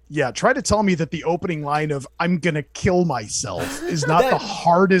 yeah, try to tell me that the opening line of "I'm gonna kill myself" is not the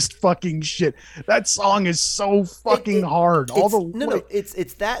hardest fucking shit. That song is so fucking hard.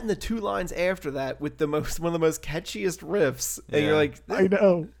 It's that and the two lines after that with one of the most catchiest riffs, and you're like, I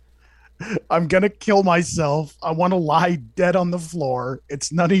know. I'm gonna kill myself. I want to lie dead on the floor.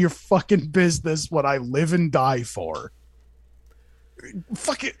 It's none of your fucking business what I live and die for.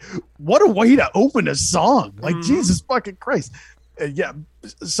 Fuck it. What a way to open a song. Like, Jesus fucking Christ. Yeah.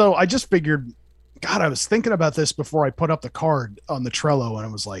 So I just figured, God, I was thinking about this before I put up the card on the Trello, and I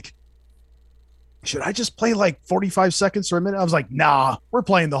was like, should I just play like 45 seconds or a minute? I was like, nah, we're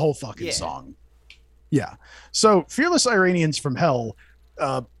playing the whole fucking song. Yeah. So Fearless Iranians from Hell,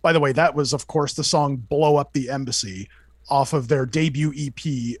 by the way, that was, of course, the song Blow Up the Embassy off of their debut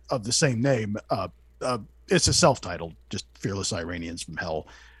EP of the same name. It's a self-titled, just Fearless Iranians from Hell.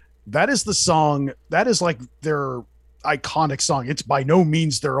 That is the song. That is like their iconic song. It's by no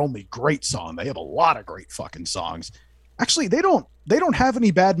means their only great song. They have a lot of great fucking songs. Actually, they don't have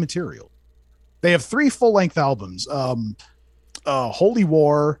any bad material. They have 3 full-length albums. Holy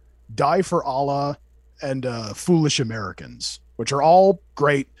War, Die for Allah, and Foolish Americans, which are all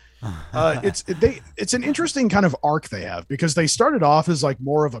great. It's an interesting kind of arc they have, because they started off as like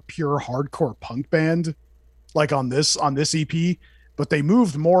more of a pure hardcore punk band, like on this EP, but they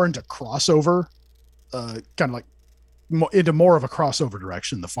moved more into crossover, kind of like into more of a crossover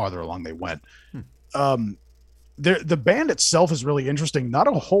direction the farther along they went. The band itself is really interesting. Not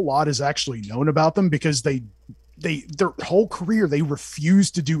a whole lot is actually known about them because their whole career they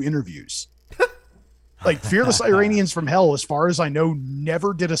refused to do interviews. Like Fearless Iranians from Hell, as far as I know,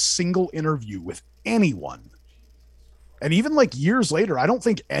 never did a single interview with anyone. And even like years later, I don't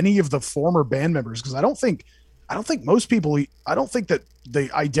think any of the former band members, because I don't think most people, I don't think that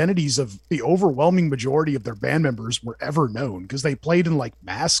the identities of the overwhelming majority of their band members were ever known, because they played in like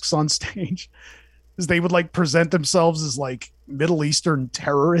masks on stage, because they would like present themselves as like Middle Eastern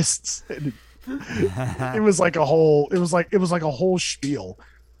terrorists. It was like a whole spiel.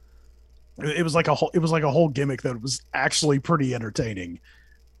 It was like a whole gimmick that was actually pretty entertaining.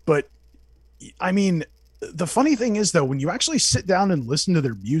 But I mean, the funny thing is though, when you actually sit down and listen to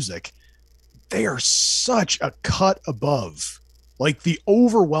their music, they are such a cut above like the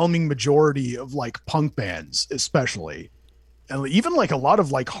overwhelming majority of like punk bands, especially, and even like a lot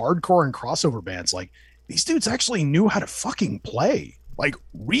of like hardcore and crossover bands. Like these dudes actually knew how to fucking play, like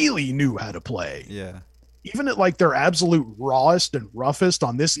really knew how to play. Yeah. Even at like their absolute rawest and roughest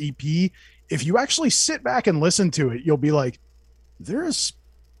on this EP, if you actually sit back and listen to it, you'll be like, there's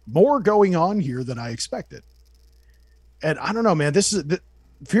more going on here than I expected. And I don't know, man,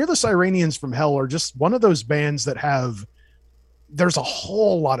 Fearless Iranians from Hell are just one of those bands that there's a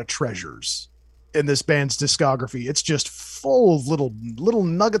whole lot of treasures in this band's discography. It's just full of little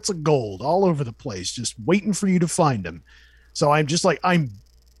nuggets of gold all over the place, just waiting for you to find them. So I'm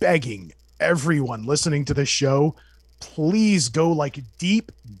begging everyone listening to this show, please go like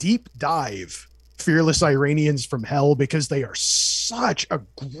deep dive Fearless Iranians from Hell, because they are such a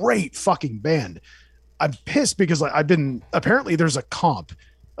great fucking band. I'm pissed because apparently there's a comp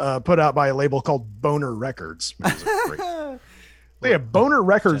put out by a label called Boner Records. Boner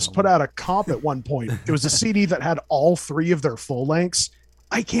Records put out a comp at one point. It was a CD that had all 3 of their full lengths.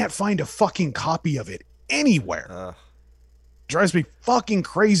 I can't find a fucking copy of it anywhere. Drives me fucking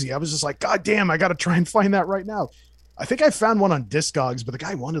crazy. I was just like, God damn, I got to try and find that right now. I think I found one on Discogs, but the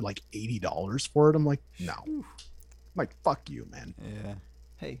guy wanted like $80 for it. I'm like, no. I'm like, fuck you, man. Yeah.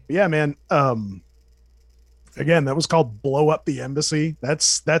 Hey. Yeah, man. Again, that was called Blow Up the Embassy.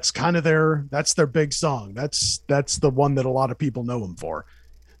 That's kind of their big song. That's the one that a lot of people know them for.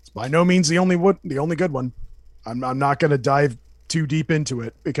 It's by no means the only good one. I'm not going to dive too deep into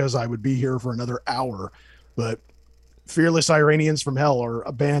it because I would be here for another hour, but Fearless Iranians from Hell are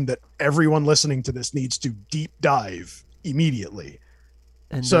a band that everyone listening to this needs to deep dive immediately.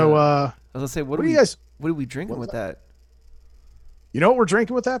 And So, I was gonna say, what what are do we you guys? What are we drinking with that? You know what we're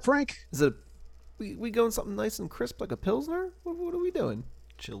drinking with that, Frank? Is it we going something nice and crisp like a pilsner? What are we doing?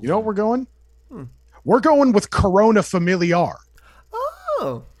 You know what we're going? We're going with Corona Familiar.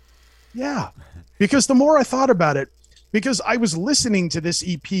 Oh, Yeah, because the more I thought about it, because I was listening to this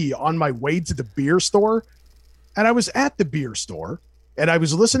EP on my way to the beer store, and I was at the beer store, and I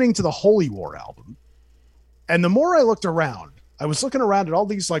was listening to the Holy War album, and the more I looked around, I was looking around at all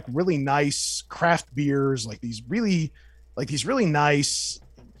these like really nice craft beers, like these really nice,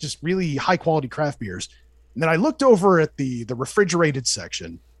 just really high quality craft beers. And then I looked over at the refrigerated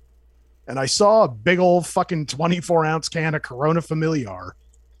section, and I saw a big old fucking 24-ounce can of Corona Familiar.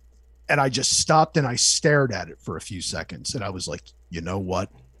 And I just stopped and I stared at it for a few seconds. And I was like, you know what?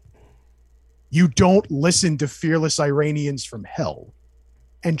 You don't listen to Fearless Iranians from Hell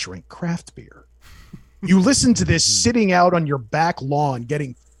and drink craft beer. You listen to this sitting out on your back lawn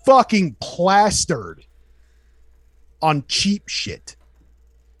getting fucking plastered on cheap shit.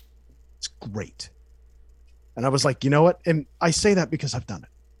 It's great. And I was like, you know what? And I say that because I've done it.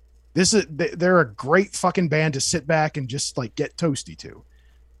 They're a great fucking band to sit back and just like get toasty to.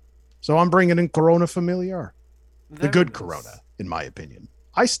 So I'm bringing in Corona Familiar, the very good nice. Corona, in my opinion.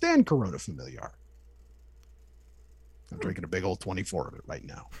 I stand Corona Familiar. I'm drinking a big old 24 of it right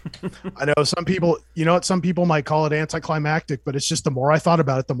now. I know some people, you know what? Some people might call it anticlimactic, but it's just the more I thought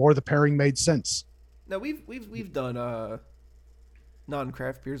about it, the more the pairing made sense. No, we've done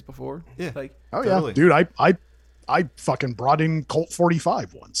non-craft beers before. Yeah. Like Oh Totally. yeah, dude, I fucking brought in Colt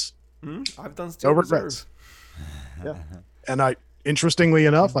 45 once. I've done No Steel regrets. Reserve. Yeah. And interestingly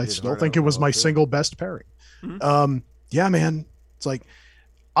enough, I Did still hard think it was alcohol, my too. single best pairing. Mm-hmm. Yeah, man. It's like,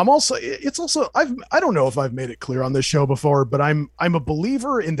 I don't know if I've made it clear on this show before, but I'm a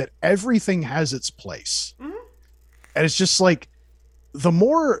believer in that everything has its place. Mm-hmm. And it's just like, the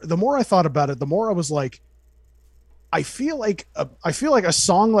more I thought about it, the more I was like, I feel like a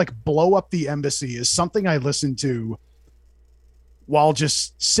song like Blow Up the Embassy is something I listen to while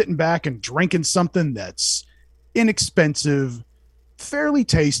just sitting back and drinking something that's inexpensive, fairly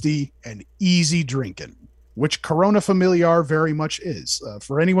tasty, and easy drinking, which Corona Familiar very much is.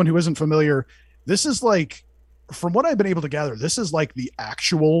 For anyone who isn't familiar, this is like, from what I've been able to gather, this is like the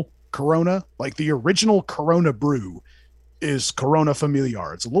actual Corona, like the original Corona brew is Corona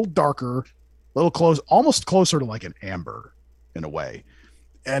Familiar. It's a little darker, a little close, almost closer to like an amber in a way.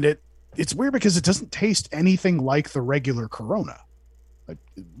 And it's weird because it doesn't taste anything like the regular Corona. Like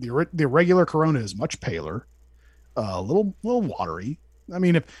the regular Corona is much paler, a little watery. I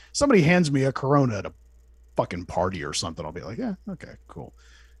mean, if somebody hands me a Corona at a fucking party or something, I'll be like, yeah, okay, cool.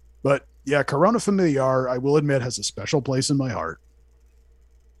 But yeah, Corona Familiar, I will admit, has a special place in my heart.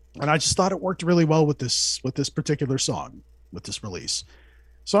 And I just thought it worked really well with this particular song, with this release.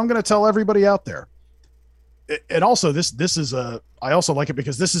 So I'm going to tell everybody out there. And also I also like it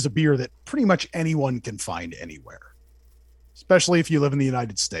because this is a beer that pretty much anyone can find anywhere, especially if you live in the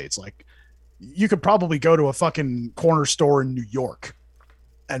United States. Like, you could probably go to a fucking corner store in New York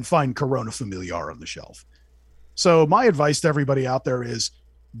and find Corona Familiar on the shelf. So my advice to everybody out there is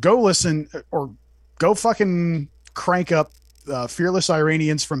go listen or go fucking crank up Fearless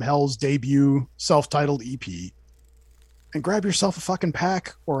Iranians from Hell's debut self-titled EP and grab yourself a fucking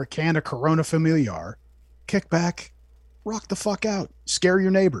pack or a can of Corona Familiar, kick back, rock the fuck out, scare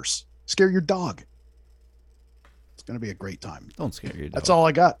your neighbors, scare your dog. It's going to be a great time. Don't scare your dog. That's all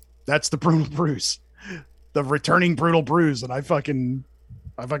I got. That's the Brutal Brews, the returning Brutal Brews. And I fucking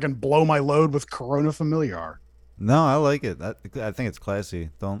blow my load with Corona Familiar. No, I like it. I think it's classy.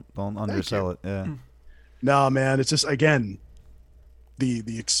 Don't undersell it. Yeah. No, man, it's just, again,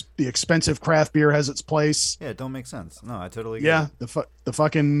 the expensive craft beer has its place. Yeah, it don't make sense. No, I totally get Yeah,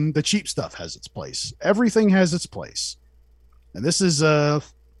 it. the cheap stuff has its place. Everything has its place. And this is a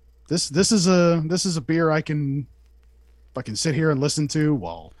beer I can fucking sit here and listen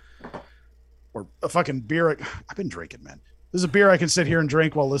to or a fucking beer I've been drinking, man. This is a beer I can sit here and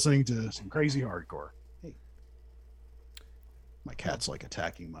drink while listening to some crazy hardcore. Hey. My cat's like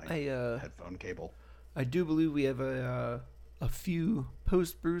attacking my headphone cable. I do believe we have a few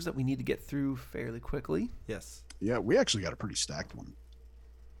post brews that we need to get through fairly quickly. Yes. Yeah, we actually got a pretty stacked one.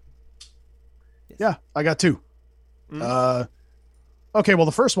 Yes. Yeah, I got two. Okay, well,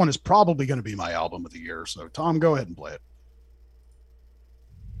 the first one is probably going to be my album of the year. So, Tom, go ahead and play it.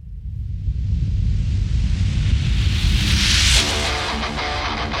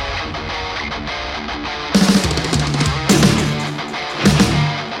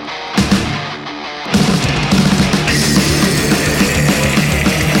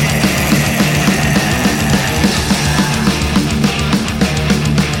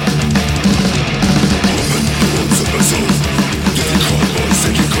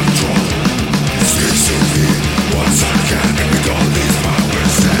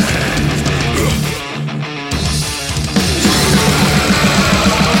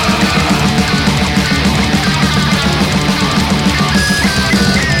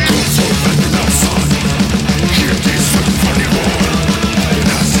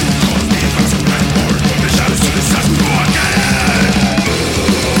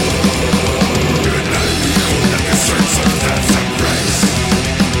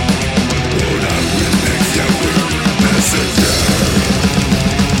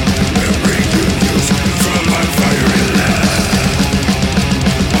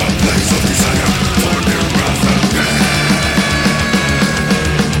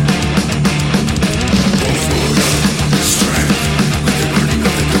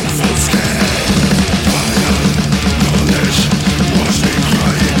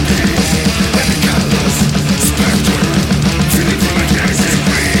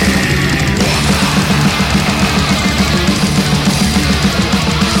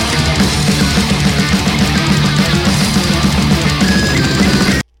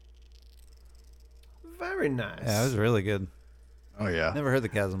 Very nice. Yeah, it was really good. Oh yeah. Never heard the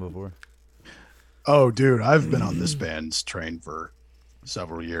Chasm before. Oh, dude, I've been on this band's train for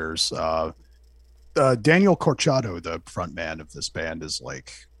several years. Daniel Corchado, the front man of this band, is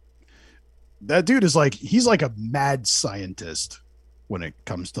like that dude is like he's like a mad scientist when it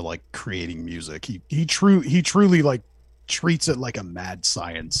comes to like creating music. He truly like treats it like a mad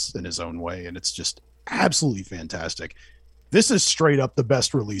science in his own way, and it's just absolutely fantastic. This is straight up the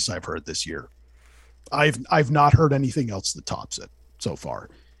best release I've heard this year. I've not heard anything else that tops it so far.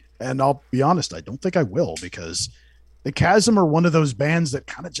 And I'll be honest, I don't think I will, because the Chasm are one of those bands that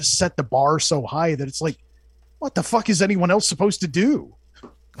kind of just set the bar so high that it's like, what the fuck is anyone else supposed to do?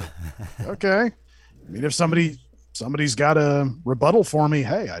 Okay. I mean, if somebody's got a rebuttal for me,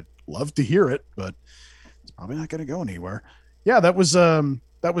 hey, I'd love to hear it, but it's probably not going to go anywhere. Yeah, that was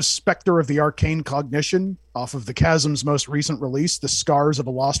Spectre of the Arcane Cognition off of the Chasm's most recent release, The Scars of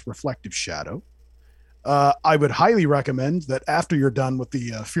a Lost Reflective Shadow. I would highly recommend that after you're done with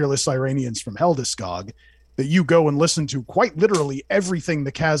the Fearless Iranians from Helldeskog, that you go and listen to quite literally everything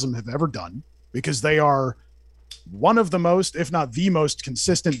the Chasm have ever done, because they are one of the most, if not the most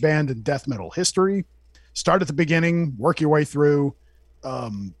consistent band in death metal history. Start at the beginning, work your way through.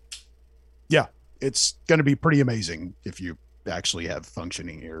 Yeah, it's going to be pretty amazing if you actually have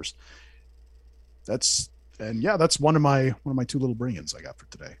functioning ears. That's one of my two little bring-ins I got for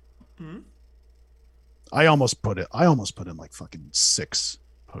today. Mm-hmm. I almost put in like fucking 6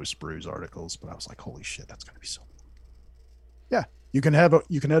 Post Brews articles, but I was like, holy shit, that's gonna be so. Yeah, you can head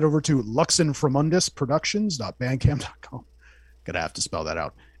over to luxinframundusproductions.bandcamp.com. Gonna have to spell that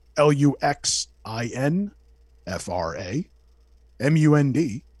out.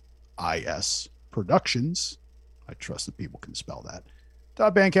 LUXINFRAMUNDIS Productions. I trust that people can spell that.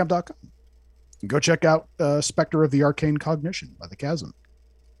 .bandcamp.com. And go check out Spectre of the Arcane Cognition by the Chasm.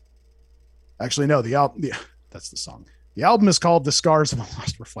 Actually, no, the album. Yeah, that's the song. The album is called The Scars of a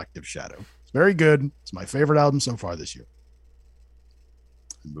Lost Reflective Shadow. It's very good. It's my favorite album so far this year.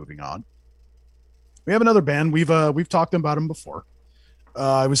 And moving on, we have another band. We've talked about them before.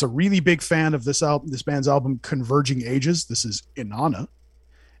 I was a really big fan of this band's album, Converging Ages. This is Inanna,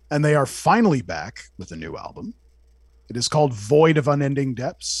 and they are finally back with a new album. It is called Void of Unending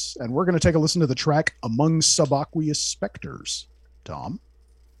Depths, and we're going to take a listen to the track Among Subaqueous Specters. Tom?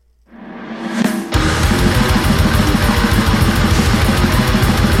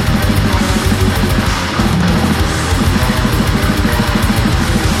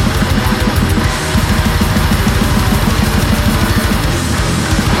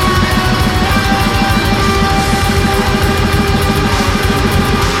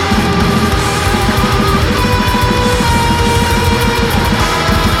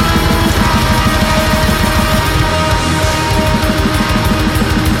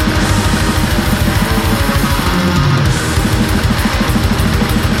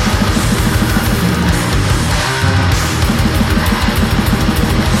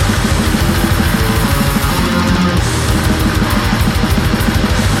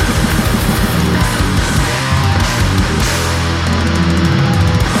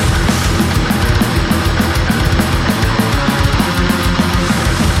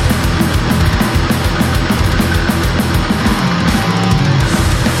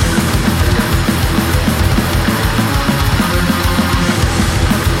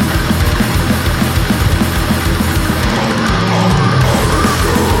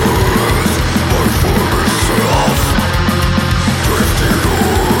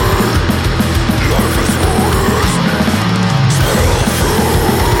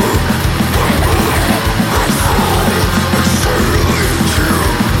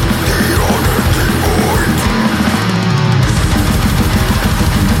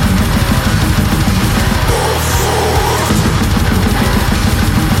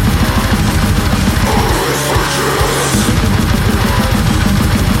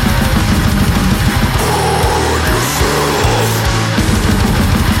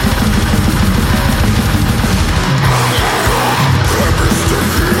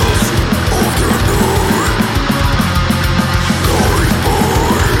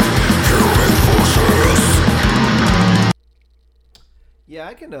 Yeah,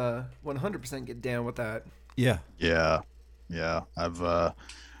 I can 100% get down with that. Yeah. I've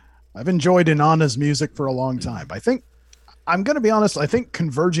enjoyed Inanna's music for a long time. I think I'm going to be honest. I think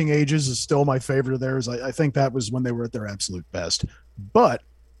Converging Ages is still my favorite of theirs. I think that was when they were at their absolute best. But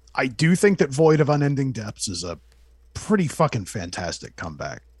I do think that Void of Unending Depths is a pretty fucking fantastic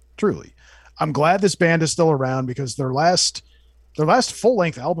comeback. Truly, I'm glad this band is still around, because their last full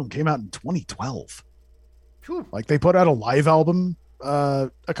length album came out in 2012. Whew. Like, they put out a live album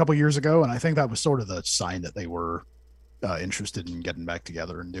a couple years ago, and I think that was sort of the sign that they were interested in getting back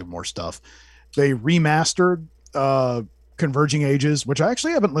together and do more stuff. They remastered Converging Ages, which I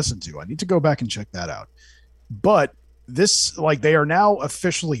actually haven't listened to. I need to go back and check that out. But this, like, they are now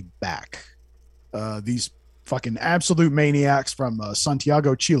officially back. These fucking absolute maniacs from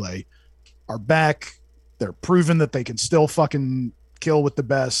Santiago, Chile are back. They're proven that they can still fucking kill with the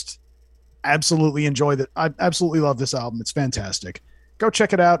best. Absolutely enjoy that. I absolutely love this album. It's fantastic. Go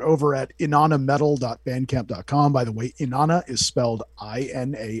check it out over at inannametal.bandcamp.com. By the way, Inanna is spelled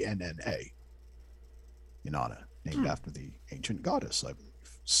I-N-A-N-N-A. Inanna, named after the ancient goddess, I believe.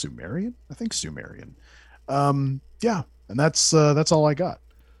 Sumerian? I think Sumerian. Yeah, and that's all I got.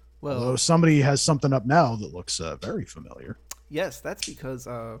 Well, Although somebody has something up now that looks very familiar. yes, that's because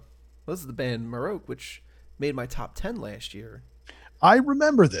this is the band Maroke, which made my top 10 last year. I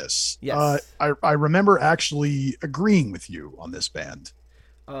remember this. Yes. I remember actually agreeing with you on this band.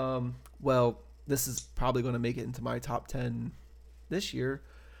 Well, this is probably going to make it into my top 10 this year.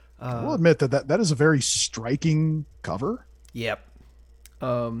 I will admit that is a very striking cover. Yep.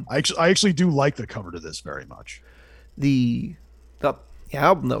 I actually do like the cover to this very much. The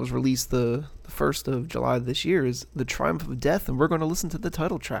album that was released the 1st of July this year is The Triumph of Death, and we're going to listen to the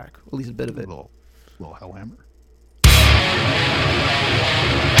title track, at least a bit of it. Little Hellhammer.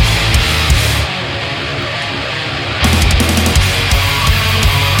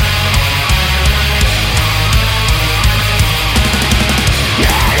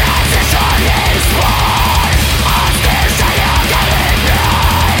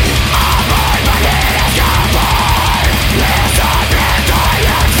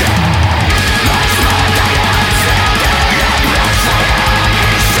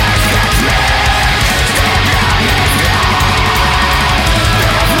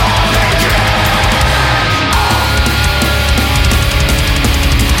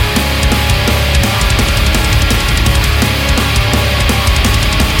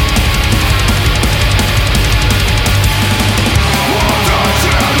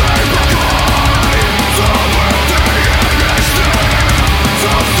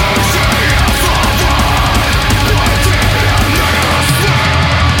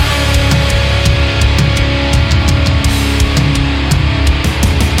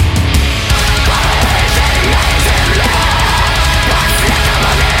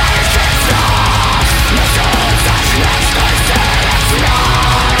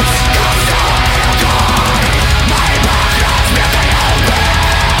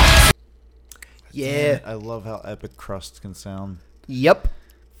 Yeah. I love how epic Crust can sound. Yep.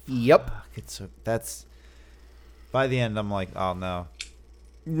 It's so, that's by the end I'm like, oh no.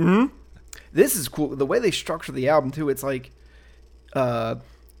 This is cool. The way they structure the album too, it's like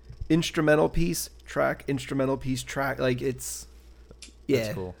instrumental piece, track, instrumental piece, track. Like it's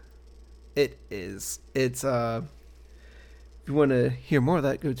That's cool. It is. It's if you want to hear more of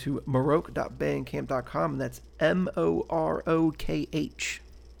that, go to maroke.bandcamp.com, and that's MOROKH.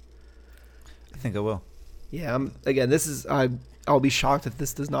 I think I will. Yeah, again, this is I'll be shocked if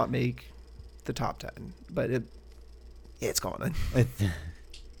this does not make the top 10, but it's going on.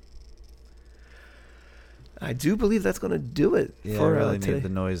 I do believe that's going to do it Yeah, for I really today. need the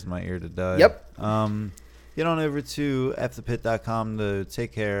noise in my ear to die. Yep. Get on over to fthepit.com to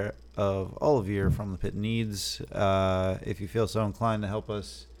take care of all of your From the Pit needs. If you feel so inclined to help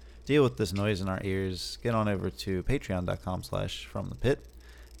us deal with this noise in our ears, get on over to patreon.com/fromthepit.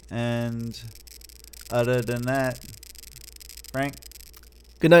 And other than that, Frank?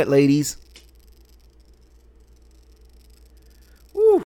 Good night, ladies.